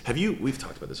this is, we've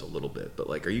talked about this a little bit, but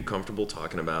like, are you comfortable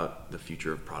talking about the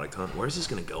future of Product Hunt? Where is this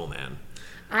going to go, man?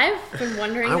 I've been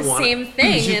wondering the same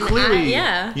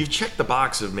thing. You've checked the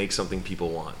box of make something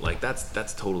people want. Like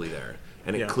that's totally there.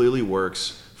 And it clearly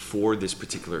works for this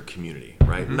particular community,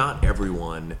 right? Not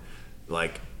everyone,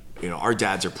 like, you know, our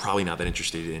dads are probably not that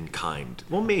interested in Kind.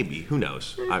 Well, maybe. Who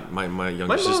knows? My younger sister might be.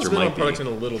 My mom's been on Product Hunt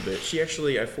a little bit. She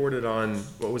actually, I forwarded on,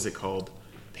 what was it called?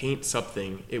 Paint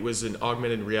something. It was an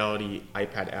augmented reality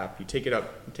iPad app. You take it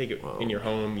in your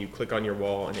home, you click on your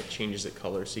wall, and it changes the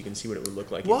color so you can see what it would look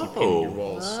like if you painted your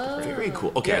walls. Very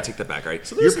cool. Okay, I take that back. Right,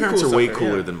 so your parents are way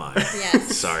cooler than mine.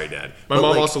 Yes. Sorry, Dad. My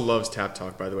mom also loves Tap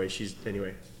Talk, by the way.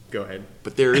 Anyway, go ahead.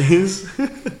 But there is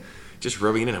just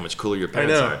rubbing in how much cooler your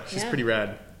parents are. She's pretty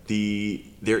rad.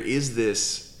 There is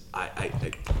this.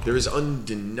 There is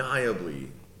undeniably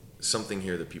something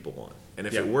here that people want. And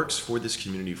if it works for this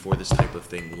community, for this type of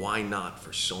thing, why not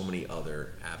for so many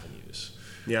other avenues?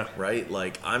 Yeah. Right?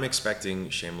 Like, I'm expecting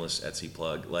shameless Etsy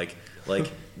plug. Like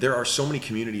there are so many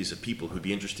communities of people who'd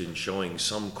be interested in showing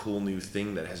some cool new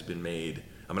thing that has been made.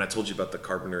 I mean, I told you about the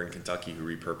carpenter in Kentucky who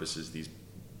repurposes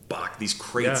these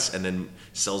crates and then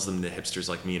sells them to hipsters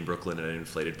like me in Brooklyn at an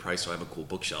inflated price. So I have a cool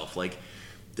bookshelf. Like,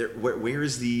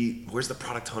 where's the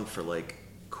Product Hunt for like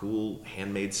cool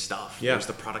handmade stuff? Where's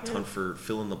the Product Hunt for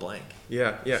fill in the blank?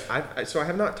 So I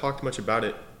have not talked much about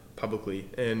it publicly,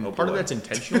 and part of that's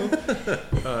intentional.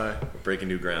 Breaking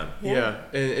new ground.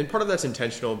 And part of that's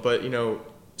intentional, but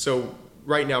so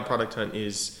right now Product Hunt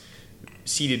is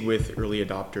seeded with early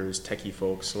adopters, techie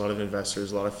folks, a lot of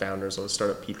investors, a lot of founders, a lot of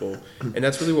startup people, and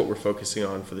that's really what we're focusing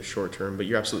on for the short term. But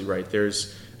you're absolutely right.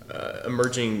 There's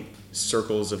emerging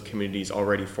circles of communities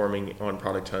already forming on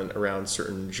Product Hunt around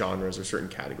certain genres or certain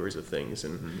categories of things.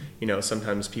 And,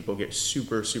 sometimes people get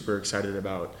super, super excited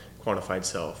about quantified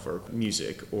self or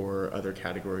music or other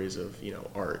categories of,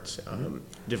 art,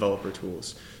 developer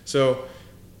tools. So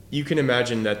you can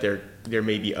imagine that there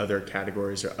may be other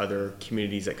categories or other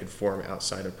communities that could form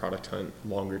outside of Product Hunt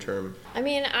longer term. I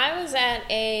mean, I was at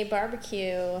a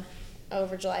barbecue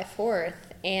over July 4th,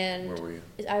 and where were you?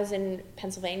 I was in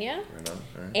Pennsylvania. Right on.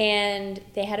 All right. And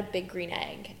they had a Big Green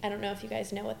Egg. I don't know if you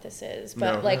guys know what this is,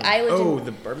 but I lived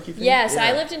the barbecue thing? Yeah, so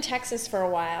I lived in Texas for a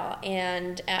while,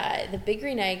 and the Big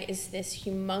Green Egg is this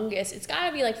humongous, it's got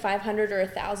to be like 500 or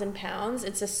 1,000 pounds.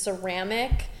 It's a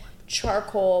ceramic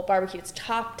charcoal barbecue. It's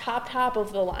top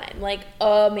of the line, like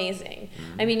amazing.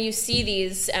 I mean, you see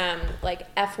these like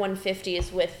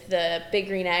F-150s with the Big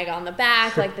Green Egg on the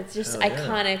back, like that's just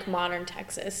iconic modern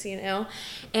Texas,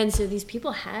 and so these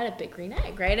people had a Big Green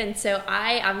Egg, right? And so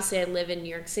I live in New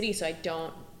York City, so I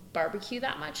don't barbecue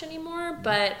that much anymore,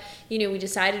 but we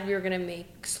decided we were going to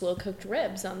make slow cooked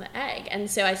ribs on the egg,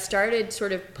 and so I started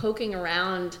sort of poking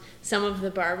around some of the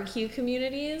barbecue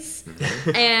communities.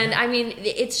 And I mean,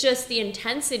 it's just the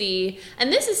intensity,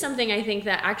 and this is something I think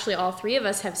that actually all three of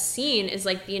us have seen, is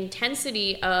like the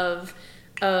intensity of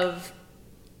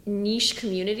niche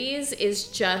communities is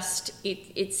just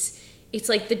it's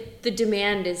like the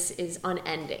demand is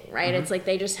unending, right? It's like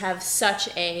they just have such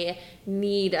a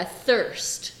need, a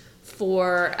thirst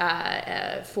for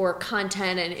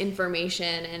content and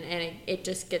information, and it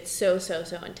just gets so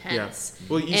intense.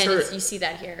 Well, you see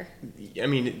that here. I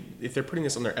mean, if they're putting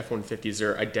this on their F-150s,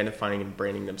 they're identifying and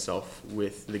branding themselves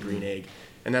with the green egg.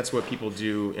 And that's what people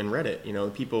do in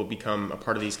Reddit. People become a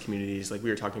part of these communities. Like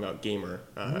we were talking about Gamer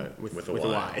with a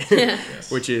Y, Yes.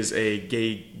 which is a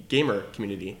gay gamer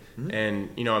community.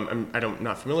 And I'm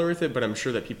not familiar with it, but I'm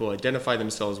sure that people identify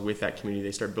themselves with that community.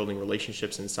 They start building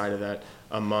relationships inside of that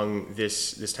among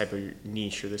this type of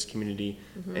niche or this community.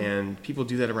 And people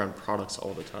do that around products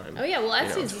all the time. Oh yeah, well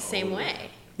Etsy is the same way.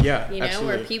 Yeah, absolutely.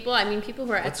 Where people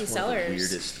who are Etsy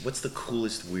sellers. What's the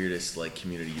coolest, weirdest like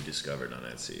community you discovered on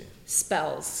Etsy?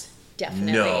 Spells.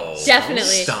 Definitely. No. Definitely.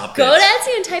 Stop Go it. to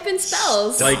Etsy and type in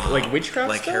spells. Like witchcraft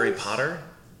Like spells? Harry Potter?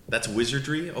 That's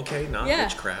wizardry? Okay, not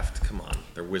witchcraft. Come on.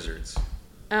 They're wizards.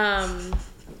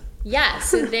 Yeah,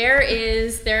 so there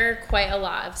are quite a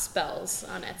lot of spells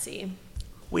on Etsy.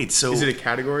 Wait, so Is it a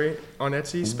category on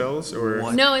Etsy, spells, or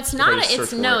What? No, it's If I not. just It's search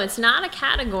for no, it. it's not a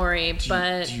category.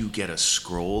 But do you get a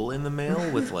scroll in the mail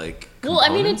with like well, I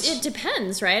mean, components? it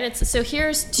depends, right? It's so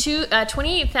here's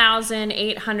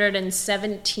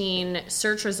 28,817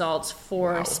 search results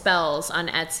for spells on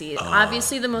Etsy.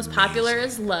 Obviously, the most popular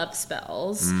is love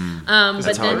spells. But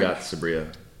That's how I then, got Sabria,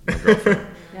 my girlfriend.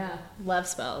 yeah, love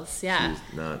spells. Yeah. She's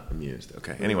not amused.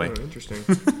 Okay, anyway. Oh, interesting.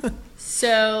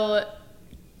 So,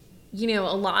 you know,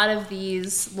 a lot of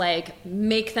these like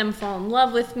make them fall in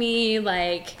love with me,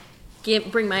 like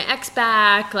bring my ex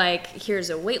back, like here's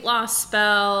a weight loss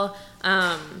spell.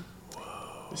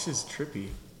 This is trippy.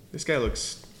 This guy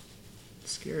looks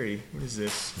scary. What is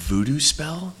this? Voodoo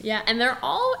spell? Yeah, and they're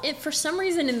all for some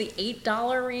reason in the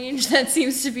 $8 range. That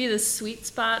seems to be the sweet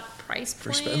spot price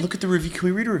point. Look at the review. Can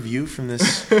we read a review from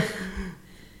this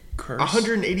curse?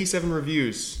 187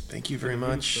 reviews. Thank you very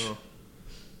much. So,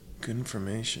 Good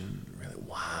information. Really,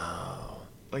 wow.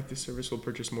 like this service will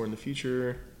purchase more in the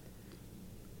future.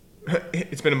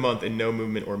 It's been a month and no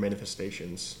movement or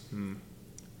manifestations.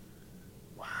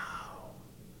 Wow.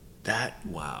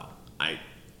 I'm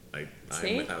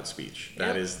See? without speech.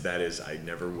 Yep. That is. I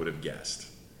never would have guessed.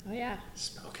 Oh yeah.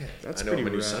 Okay, That's I know what pretty my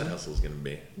new rad. side hustle is going to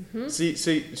be. See,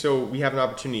 so we have an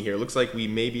opportunity here. It looks like we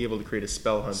may be able to create a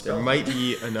spell hunt. Spell there might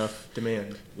be enough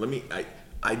demand.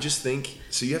 I just think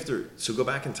so. You have to go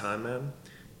back in time, man.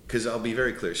 Because I'll be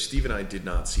very clear. Steve and I did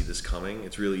not see this coming.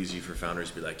 It's really easy for founders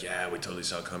to be like, "Yeah, we totally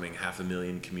saw it coming.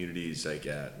 500,000 communities." Like,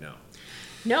 yeah, no.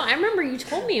 No, I remember you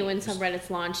told me when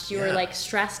subreddits launched, you were Yeah. like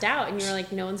stressed out, and you were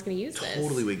like, "No one's going to use this."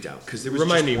 Totally wigged out. Because there was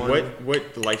Remind just me, one,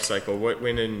 what the life cycle,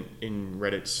 when in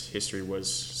Reddit's history were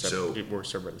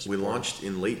subreddits? We launched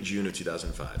in late June of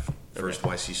 2005. First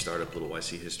YC startup, little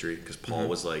YC history. Because Paul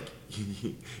was like,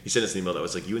 he sent us an email that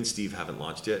was like, "You and Steve haven't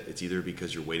launched yet. It's either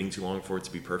because you're waiting too long for it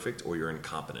to be perfect, or you're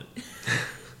incompetent."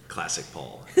 Classic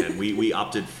Paul. And we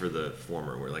opted for the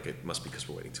former. We're like, it must be because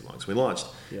we're waiting too long. So we launched.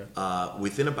 Yeah.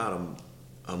 Within about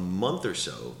a month or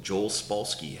so, Joel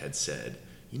Spolsky had said,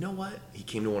 "You know what?" He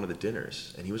came to one of the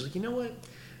dinners and he was like, "You know what?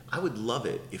 I would love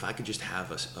it if I could just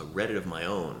have a Reddit of my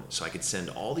own, so I could send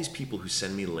all these people who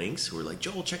send me links who are like,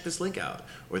 Joel, check this link out,"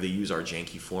 or they use our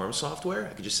janky forum software.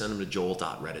 I could just send them to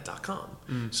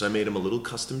joel.reddit.com. So I made him a little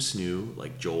custom snoo,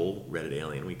 like Joel Reddit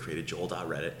Alien. We created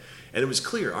joel.reddit, and it was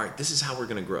clear. All right, this is how we're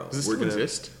going to grow. Does this we're still gonna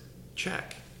exist?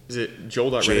 check. Is it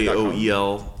joel.reddit.com?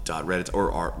 JOEL.reddit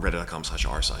or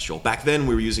reddit.com/r/Joel. Back then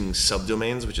we were using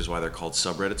subdomains, which is why they're called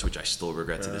subreddits, which I still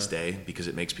regret to this day because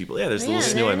it makes people, there's the little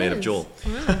snoo I made of Joel.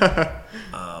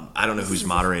 I don't know who's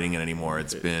moderating it anymore.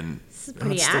 It's been This is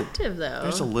pretty it's still- active, though.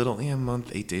 There's a little, a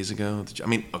month, 8 days ago. I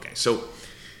mean, okay, so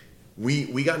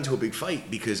we got into a big fight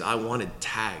because I wanted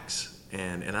tags,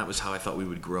 and that was how I thought we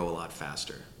would grow a lot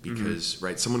faster. Because,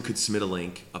 right, someone could submit a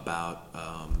link about,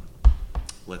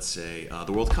 let's say,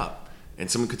 the World Cup, and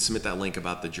someone could submit that link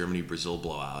about the Germany-Brazil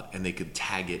blowout, and they could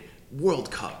tag it World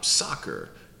Cup, soccer,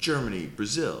 Germany,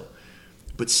 Brazil.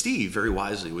 But Steve, very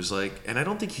wisely, was like, and I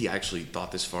don't think he actually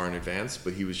thought this far in advance,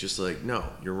 but he was just like, "No,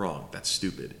 you're wrong. That's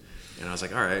stupid." And I was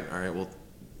like, all right, well,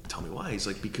 tell me why. He's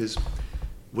like, because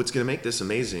what's going to make this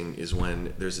amazing is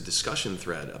when there's a discussion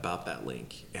thread about that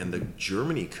link, and the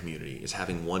Germany community is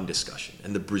having one discussion,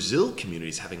 and the Brazil community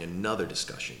is having another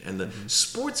discussion, and the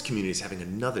sports community is having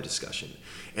another discussion.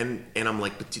 And I'm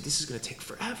like, but dude, this is going to take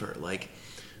forever. Like,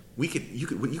 you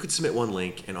could submit one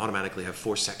link and automatically have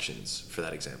 4 sections for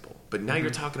that example. But now you're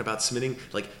talking about submitting,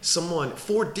 like,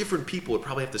 4 different people would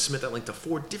probably have to submit that link to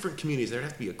 4 different communities. There'd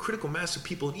have to be a critical mass of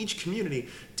people in each community.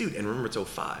 Dude, and remember, it's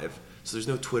 2005, so there's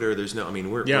no Twitter,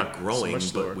 we're growing, so much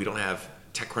slower. but we don't have,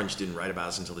 TechCrunch didn't write about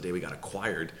us until the day we got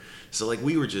acquired. So, like,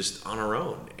 we were just on our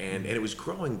own, and it was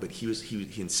growing, but he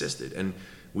insisted. And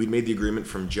we'd made the agreement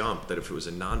from jump that if it was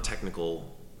a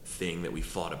non-technical thing that we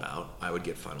fought about, I would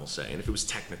get final say, and if it was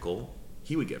technical,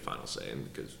 he would get final say. And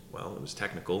because, well, it was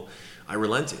technical, I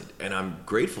relented, and I'm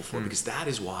grateful for it, because that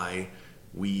is why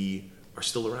we are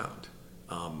still around.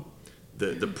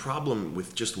 The problem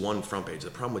with just one front page,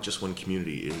 the problem with just one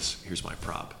community is, here's my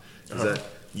prop, is that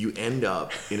you end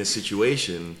up in a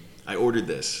situation. I ordered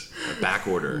this, a back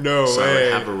order, No so I way.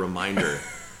 would have a reminder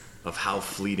of how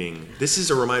fleeting. This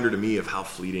is a reminder to me of how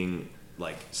fleeting,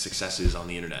 like, success is on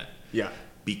the internet. Yeah.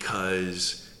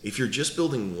 Because if you're just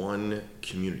building one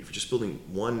community, if you're just building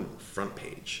one front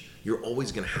page, you're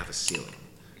always going to have a ceiling.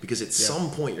 Because at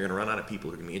some point, you're going to run out of people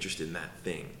who are going to be interested in that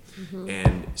thing.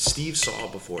 And Steve saw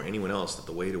before anyone else that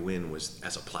the way to win was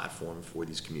as a platform for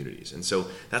these communities. And so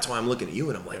that's why I'm looking at you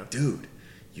and I'm like, dude,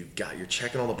 you're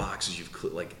checking all the boxes.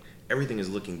 Like, everything is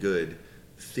looking good.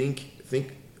 Think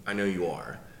I know you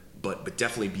are, but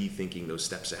definitely be thinking those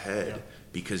steps ahead. Yeah.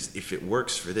 Because if it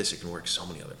works for this, it can work so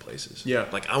many other places. Yeah.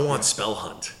 Like I want Spell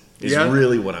Hunt. Is Yeah.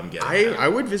 really what I'm getting. at. I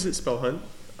would visit Spell Hunt.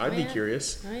 I'd Oh, be yeah.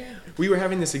 curious. Oh, yeah. We were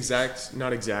having this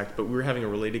not exact, but we were having a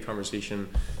related conversation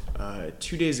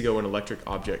 2 days ago when Electric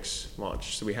Objects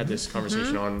launched. So we had this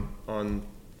conversation on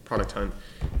Product Hunt,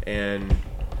 and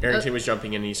Arrington was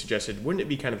jumping in and he suggested, wouldn't it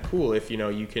be kind of cool if,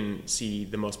 you can see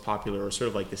the most popular or sort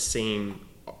of like the same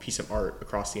piece of art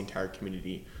across the entire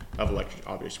community of Electric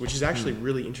Objects, which is actually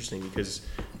really interesting because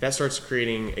that starts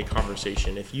creating a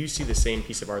conversation. If you see the same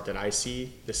piece of art that I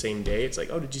see the same day, it's like,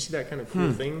 oh, did you see that kind of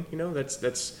cool thing?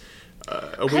 That's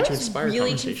a way to inspire I was really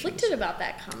conversations. conflicted about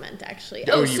that comment, actually.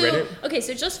 Oh, you read it? Okay,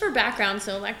 so just for background,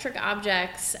 so Electric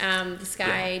Objects, this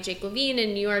guy, Jake Levine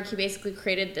in New York, he basically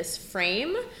created this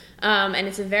frame, and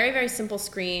it's a very, very simple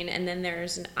screen, and then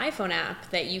there's an iPhone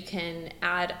app that you can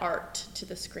add art to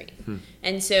the screen.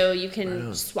 And so you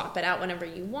can swap it out whenever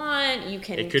you want. You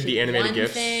can It could be keep animated one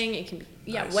GIFs. thing. It can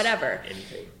be, Nice. whatever.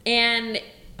 Anything. And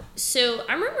so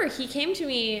I remember he came to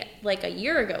me like a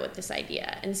year ago with this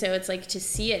idea. And so it's like to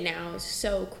see it now is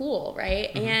so cool,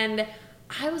 right? Mm-hmm. And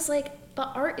I was like,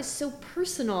 but art is so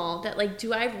personal that like,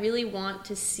 do I really want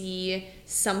to see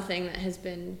something that has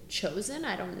been chosen?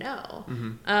 I don't know.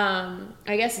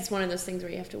 I guess it's one of those things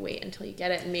where you have to wait until you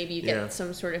get it, and maybe you get Yeah.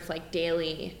 some sort of like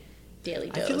daily dose.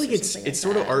 I feel like or it's something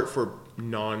sort like of that. art for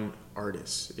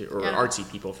non-artists or Yeah. artsy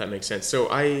people, if that makes sense. So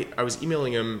I was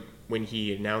emailing him when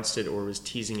he announced it or was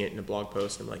teasing it in a blog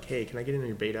post. I'm like, hey, can I get in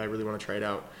your beta? I really want to try it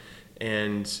out.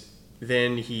 And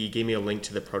then he gave me a link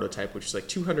to the prototype, which was like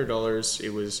 $200.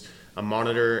 It was a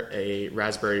monitor, a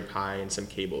Raspberry Pi, and some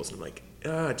cables. And I'm like,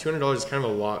 $200 is kind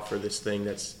of a lot for this thing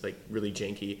that's like really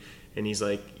janky. And he's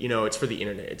like, it's for the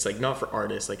internet. It's like not for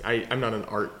artists. Like I'm not an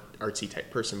artsy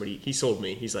type person, but he sold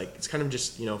me. He's like, it's kind of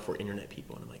just, for internet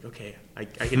people. And I'm like, okay, I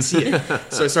can see it.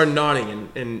 So I started nodding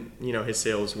and his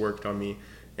sales worked on me.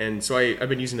 And so I've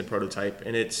been using the prototype,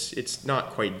 and it's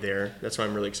not quite there. That's why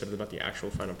I'm really excited about the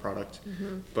actual final product.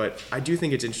 But I do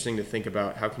think it's interesting to think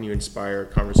about how can you inspire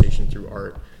conversation through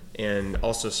art and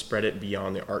also spread it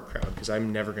beyond the art crowd, because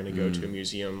I'm never going to go to a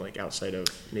museum like outside of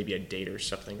maybe a date or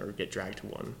something, or get dragged to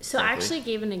one. So I frankly. actually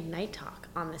gave an Ignite talk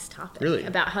on this topic. Really?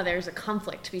 About how there's a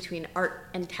conflict between art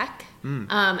and tech.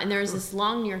 And there was this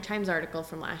long New York Times article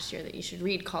from last year that you should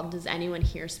read called Does Anyone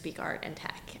Here Speak Art and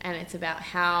Tech? And it's about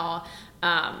how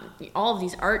all of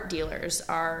these art dealers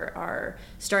are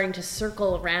starting to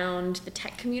circle around the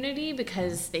tech community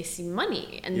because they see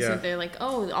money. And so Yeah. they're like,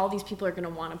 oh, all these people are going to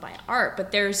want to buy art.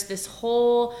 But there's this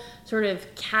whole sort of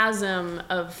chasm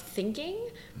of thinking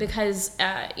because,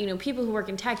 people who work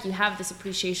in tech, you have this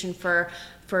appreciation for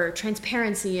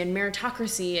transparency and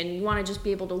meritocracy, and you want to just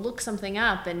be able to look something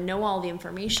up and know all the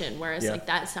information, whereas Yeah. like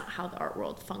that's not how the art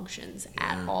world functions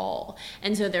at all.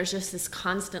 And so there's just this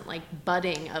constant like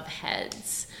butting of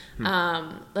heads.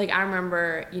 Like I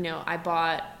remember, I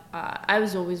bought I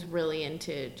was always really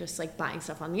into just like buying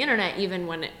stuff on the internet, even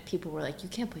when people were like, you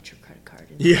can't put your credit card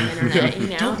in the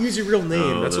internet, Don't use your real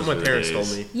name. Oh, That's what those my were the parents days.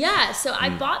 told me. Yeah, so I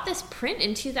bought this print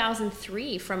in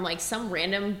 2003 from like some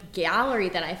random gallery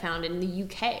that I found in the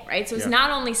UK, right? So it's Yeah.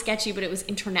 not only sketchy, but it was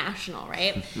international,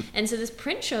 right? And so this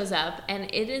print shows up, and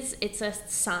it's a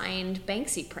signed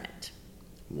Banksy print.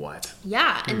 What?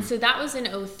 Yeah, and so that was in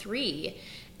 2003.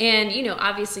 And,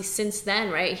 obviously since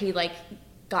then, right, he like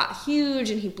got huge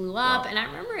and he blew up. Wow. And I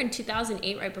remember in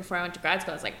 2008, right before I went to grad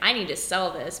school, I was like, I need to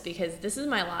sell this because this is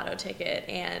my lotto ticket,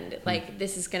 and like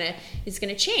this is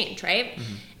gonna change, right?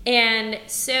 And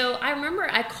so I remember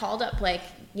I called up like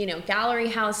gallery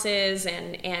houses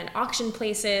and auction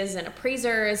places and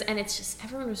appraisers, and it's just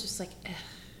everyone was just like, ugh,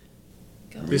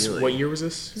 go. This Really? what year was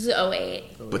this? This is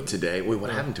 2008. But today, wait, what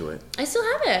happened to it? I still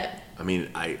have it. I mean,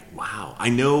 I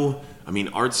know,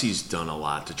 Artsy's done a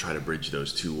lot to try to bridge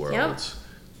those two worlds,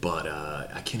 but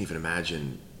I can't even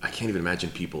imagine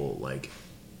people like,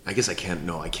 I guess I can't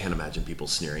imagine people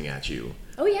sneering at you.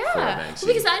 Oh yeah, for well, Banksy.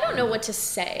 because I don't know what to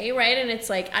say, right? And it's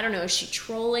like, I don't know, is she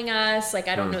trolling us? Like,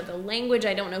 I don't know the language.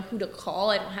 I don't know who to call.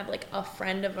 I don't have like a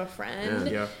friend of a friend.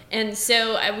 Yeah. And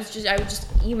so I would just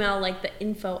email like the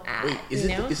info at, Wait, is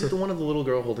it the one of the little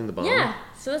girl holding the bomb? Yeah.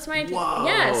 So that's my Whoa.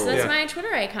 that's Yeah. my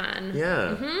Twitter icon.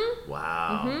 Yeah.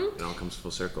 Wow. It all comes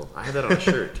full circle. I have that on a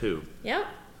shirt too. Yep.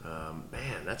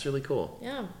 Man, that's really cool.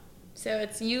 Yeah. So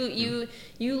it's you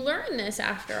learn this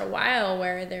after a while,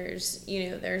 where there's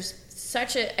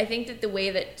such a, I think that the way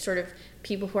that sort of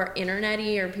people who are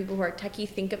internety or people who are techie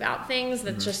think about things,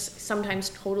 that's just sometimes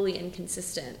totally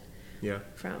inconsistent Yeah.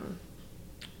 from.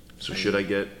 So did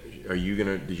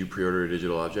you pre-order a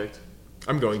digital object?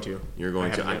 I'm going to. You're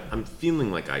going I to. haven't yet. I'm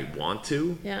feeling like I want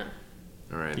to. Yeah.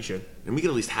 All right. You should. And we can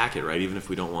at least hack it, right? Even if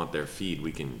we don't want their feed,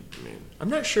 we can. I mean, I'm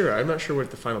not sure. I'm not sure what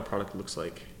the final product looks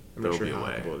like. I'm not There'll sure be a how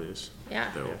way. hackable it is.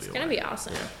 Yeah, There will it's be a gonna way. be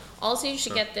awesome. Also, you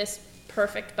should get this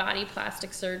perfect body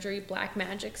plastic surgery black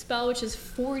magic spell, which is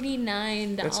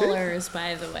 $49,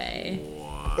 by the way.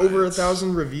 what? Over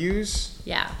 1,000 reviews.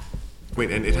 Yeah.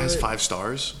 Wait, and it has 5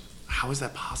 stars? How is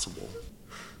that possible?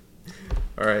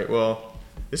 All right. Well,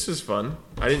 this was fun.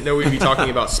 I didn't know we'd be talking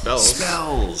about spells.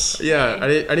 Spells! Yeah, I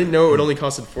didn't know it only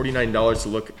costed $49 to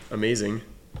look amazing.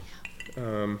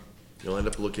 You'll end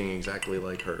up looking exactly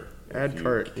like her. if Add you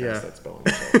cart, cast yeah. that spell on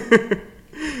yourself.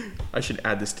 I should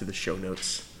add this to the show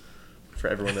notes for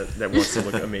everyone that wants to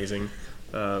look amazing.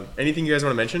 Anything you guys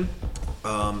want to mention?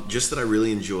 Just that I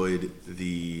really enjoyed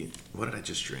the. What did I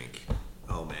just drink?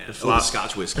 Oh man, the flop.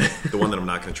 Scotch whiskey, the one that I'm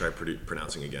not going to try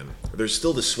pronouncing again. There's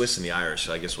still the Swiss and the Irish,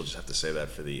 so I guess we'll just have to say that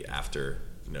for the after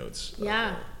notes. Of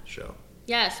Yeah. the show.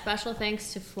 Yeah, special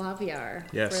thanks to Flaviar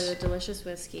Yes. for the delicious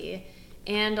whiskey.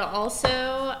 And also,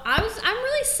 I'm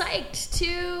really psyched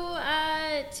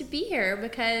to be here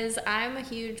because I'm a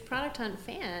huge Product Hunt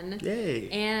fan. Yay.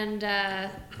 And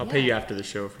I'll pay you after the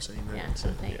show for saying that. Yeah, so,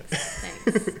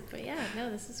 thanks. But yeah,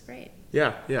 no, this is great.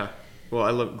 Yeah. Well,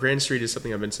 I love Grand Street is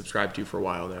something I've been subscribed to for a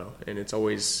while now, and it's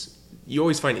you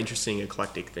always find interesting,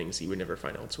 eclectic things that you would never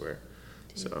find elsewhere.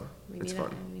 So it's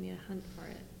fun. We need a hunt for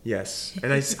it. Yes,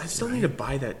 and I still need to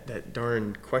buy that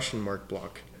darn question mark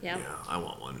block. Yep. Yeah, I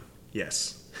want one.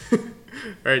 Yes. All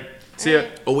right. See ya. All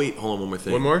right. Oh wait, hold on, one more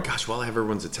thing. One more? Gosh, while I have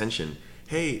everyone's attention,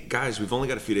 hey guys, we've only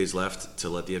got a few days left to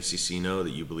let the FCC know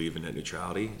that you believe in net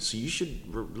neutrality. So you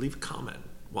should leave a comment.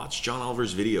 Watch John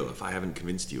Oliver's video if I haven't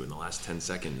convinced you in the last 10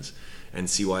 seconds, and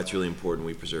see why it's really important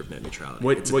we preserve net neutrality.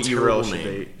 It's a What terrible URL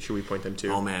name. should we point them to?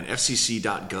 Oh man,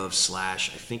 fcc.gov/ I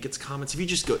think it's comments. If you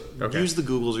just go Okay. use the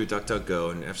Googles or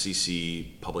DuckDuckGo and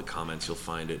FCC public comments, you'll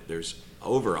find it. There's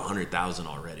over 100,000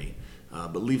 already.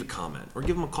 But leave a comment or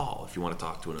give them a call if you want to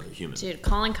talk to another human. Dude,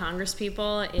 calling Congress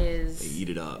people is They eat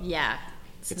it up. yeah,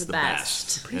 It's the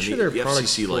best. Pretty And sure the there are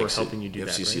products FCC for likes helping it. you do the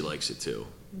that, FCC right? likes it too.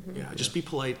 Yeah, just be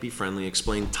polite, be friendly.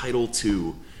 Explain Title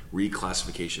II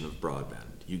reclassification of broadband.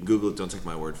 You can Google it. Don't take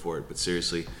my word for it. But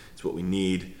seriously, it's what we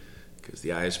need because the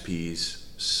ISPs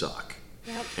suck,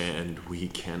 Yep. and we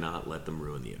cannot let them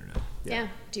ruin the internet. Yeah.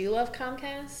 Do you love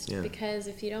Comcast? Yeah. Because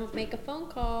if you don't make a phone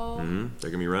call, They're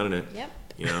gonna be running it. yep.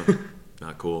 You know,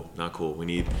 not cool. Not cool. We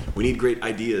need great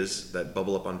ideas that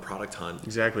bubble up on Product Hunt.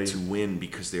 Exactly. To win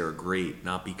because they are great,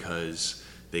 not because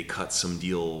they cut some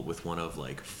deal with one of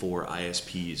like 4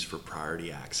 ISPs for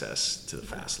priority access to the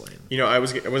fast lane. You know, I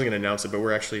wasn't going to announce it, but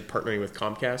we're actually partnering with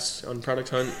Comcast on Product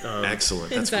Hunt. Excellent.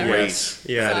 That's that great. right?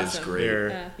 Yeah. that That's is awesome. great.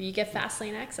 They're- You get fast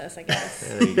lane access, I guess.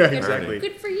 There you Yeah, go. exactly.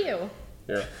 Good for you.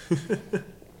 Yeah.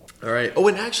 All right. Oh,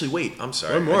 and actually, wait. I'm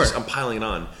sorry. One more. I'm piling it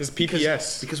on. This is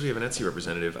PPS. Because we have an Etsy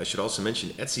representative, I should also mention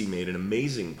Etsy made an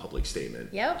amazing public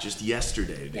statement Yep. just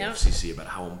yesterday to the Yep. FCC about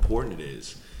how important it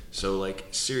is. So, like,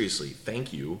 seriously,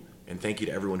 thank you. And thank you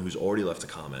to everyone who's already left a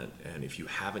comment. And if you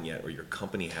haven't yet or your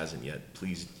company hasn't yet,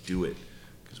 please do it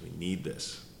because we need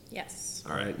this. Yes.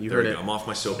 All right, You there heard we it. go. I'm off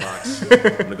my soapbox. I'm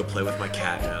going to go play with my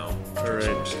cat now. All Drink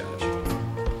right. some more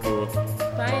scotch. Cool.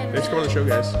 Bye. Thanks for coming on the show,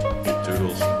 guys.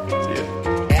 Toodles. See ya.